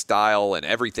style and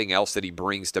everything else that he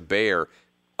brings to bear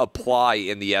apply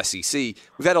in the SEC?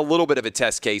 We've had a little bit of a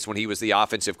test case when he was the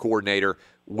offensive coordinator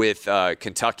with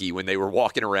Kentucky when they were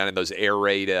walking around in those air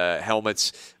raid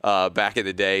helmets back in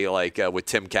the day, like with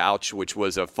Tim Couch, which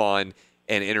was a fun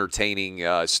and entertaining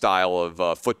style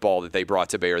of football that they brought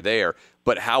to bear there.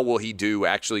 But how will he do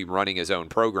actually running his own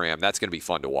program? That's going to be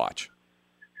fun to watch.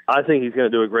 I think he's going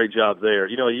to do a great job there.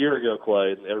 You know, a year ago,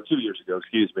 Clay, or 2 years ago,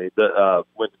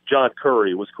 when John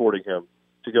Curry was courting him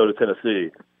to go to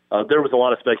Tennessee, there was a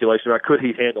lot of speculation about could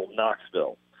he handle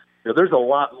Knoxville. You know, there's a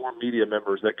lot more media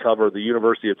members that cover the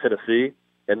University of Tennessee,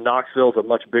 and Knoxville is a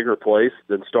much bigger place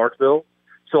than Starkville.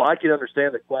 So I can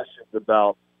understand the questions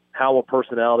about how a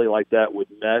personality like that would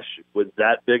mesh with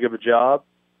that big of a job.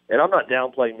 And I'm not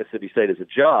downplaying Mississippi State as a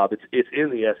job. It's in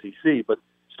the SEC, but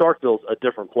Starkville's a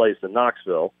different place than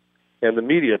Knoxville, and the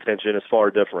media attention is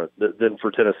far different than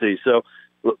for Tennessee. So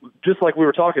just like we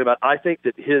were talking about, I think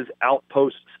that his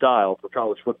outpost style for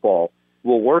college football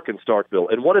will work in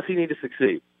Starkville. And what does he need to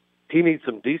succeed? He needs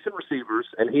some decent receivers,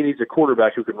 and he needs a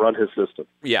quarterback who can run his system.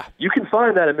 Yeah. You can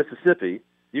find that in Mississippi.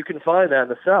 You can find that in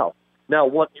the South. Now,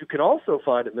 what you can also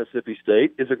find at Mississippi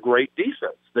State is a great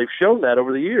defense. They've shown that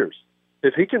over the years.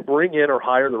 If he can bring in or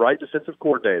hire the right defensive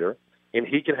coordinator, and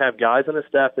he can have guys on his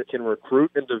staff that can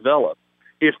recruit and develop,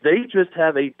 if they just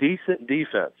have a decent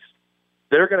defense,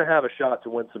 they're going to have a shot to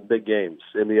win some big games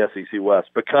in the SEC West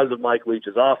because of Mike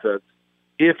Leach's offense,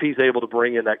 if he's able to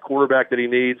bring in that quarterback that he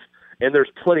needs. And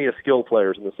there's plenty of skill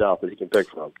players in the South that he can pick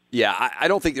from. Yeah, I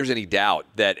don't think there's any doubt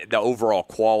that the overall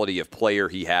quality of player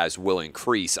he has will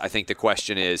increase. I think the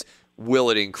question is, will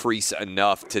it increase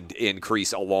enough to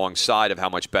increase alongside of how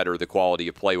much better the quality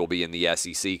of play will be in the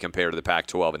SEC compared to the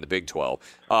Pac-12 and the Big 12?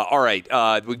 All right,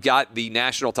 we've got the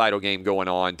national title game going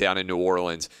on down in New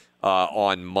Orleans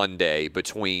on Monday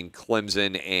between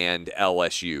Clemson and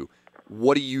LSU.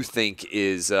 What do you think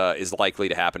is likely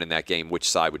to happen in that game? Which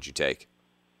side would you take?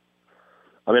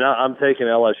 I mean, I'm taking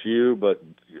LSU, but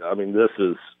I mean, this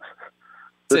is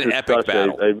an epic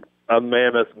battle, a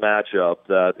mammoth matchup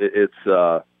that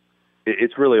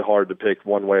it's really hard to pick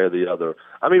one way or the other.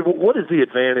 I mean, what is the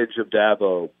advantage of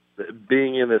Dabo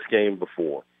being in this game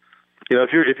before? You know,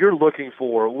 if you're looking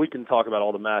for, we can talk about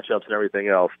all the matchups and everything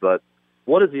else, but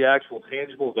what is the actual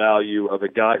tangible value of a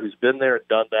guy who's been there and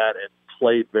done that and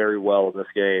played very well in this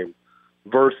game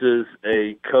versus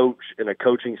a coach and a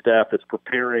coaching staff that's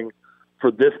preparing for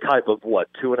this type of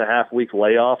 2.5 week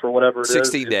layoff or whatever it is,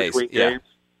 16 days, games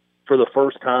for the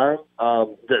first time?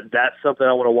 That's something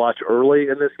I want to watch early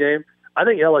in this game. I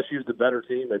think LSU's the better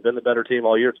team. They've been the better team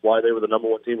all year. It's why they were the number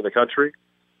one team in the country.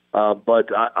 But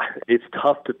it's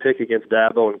tough to pick against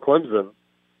Dabo and Clemson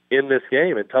in this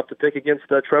game, and tough to pick against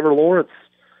Trevor Lawrence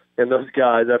and those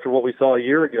guys after what we saw a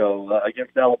year ago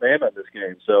against Alabama in this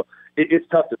game. So it's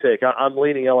tough to pick. I'm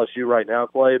leaning LSU right now,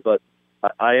 Clay, but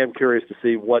I am curious to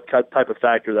see what type of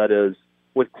factor that is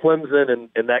with Clemson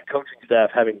and that coaching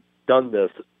staff having done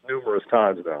this numerous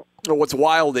times now. What's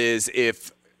wild is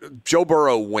if Joe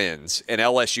Burrow wins and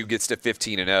LSU gets to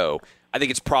 15-0, I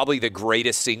think it's probably the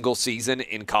greatest single season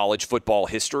in college football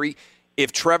history.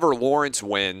 If Trevor Lawrence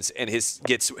wins and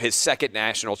gets his second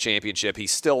national championship,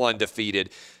 he's still undefeated.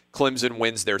 Clemson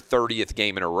wins their 30th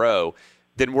game in a row.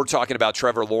 Then we're talking about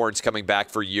Trevor Lawrence coming back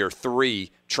for year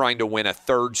 3, trying to win a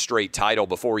third straight title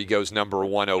before he goes number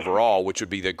 1 overall, which would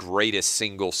be the greatest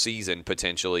single season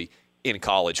potentially in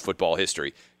college football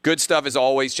history. Good stuff as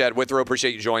always, Chad Withrow.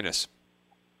 Appreciate you joining us.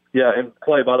 Yeah, and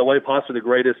Clay, by the way, possibly the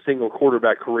greatest single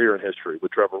quarterback career in history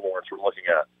with Trevor Lawrence we're looking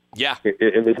at. Yeah.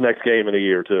 In this next game in a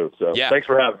year, too. So Thanks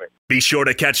for having me. Be sure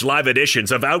to catch live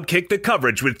editions of Outkick the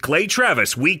Coverage with Clay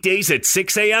Travis weekdays at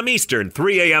 6 a.m. Eastern,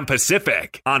 3 a.m.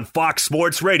 Pacific on Fox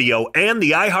Sports Radio and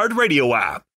the iHeartRadio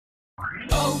app.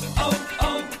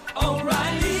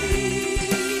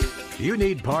 O'Reilly. You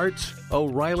need parts?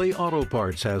 O'Reilly Auto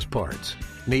Parts has parts.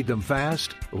 Need them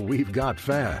fast? We've got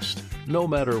fast. No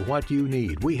matter what you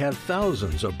need, we have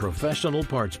thousands of professional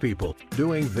parts people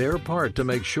doing their part to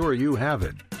make sure you have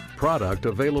it. Product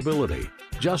availability.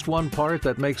 Just one part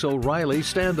that makes O'Reilly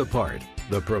stand apart.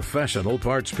 The professional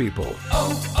parts people.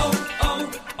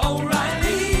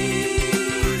 O'Reilly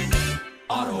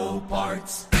Auto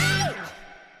Parts.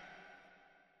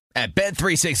 At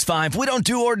Bet365, we don't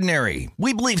do ordinary.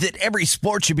 We believe that every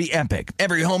sport should be epic.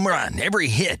 Every home run, every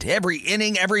hit, every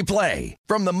inning, every play.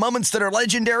 From the moments that are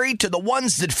legendary to the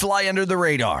ones that fly under the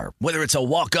radar. Whether it's a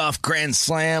walk-off grand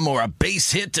slam or a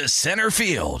base hit to center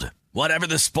field. Whatever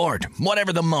the sport,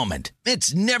 whatever the moment.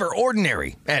 It's never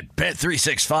ordinary at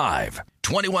Bet365.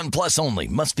 21 plus only.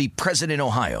 Must be present in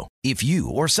Ohio. If you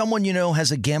or someone you know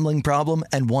has a gambling problem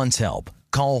and wants help,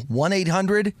 call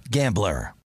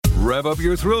 1-800-GAMBLER. Rev up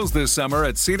your thrills this summer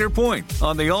at Cedar Point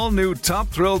on the all-new Top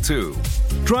Thrill 2.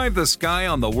 Drive the sky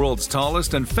on the world's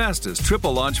tallest and fastest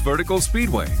triple-launch vertical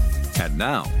speedway. And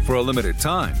now, for a limited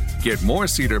time, get more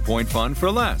Cedar Point fun for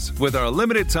less with our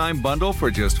limited-time bundle for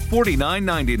just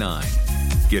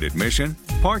 $49.99. Get admission,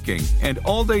 parking, and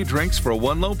all-day drinks for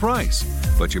one low price.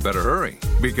 But you better hurry,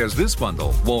 because this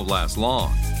bundle won't last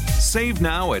long. Save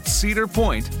now at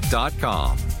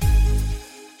cedarpoint.com.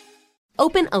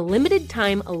 Open a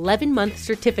limited-time 11-month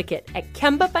certificate at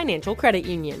Kemba Financial Credit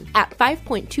Union. At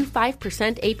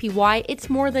 5.25% APY, it's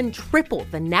more than triple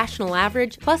the national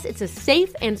average, plus it's a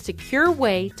safe and secure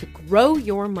way to grow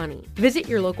your money. Visit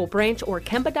your local branch or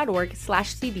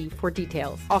kemba.org/CD for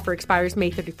details. Offer expires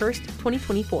May 31st,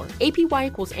 2024. APY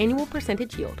equals annual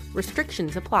percentage yield.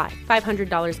 Restrictions apply.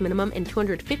 $500 minimum and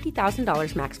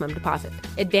 $250,000 maximum deposit.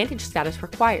 Advantage status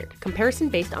required. Comparison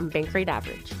based on bank rate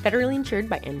average. Federally insured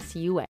by NCUA.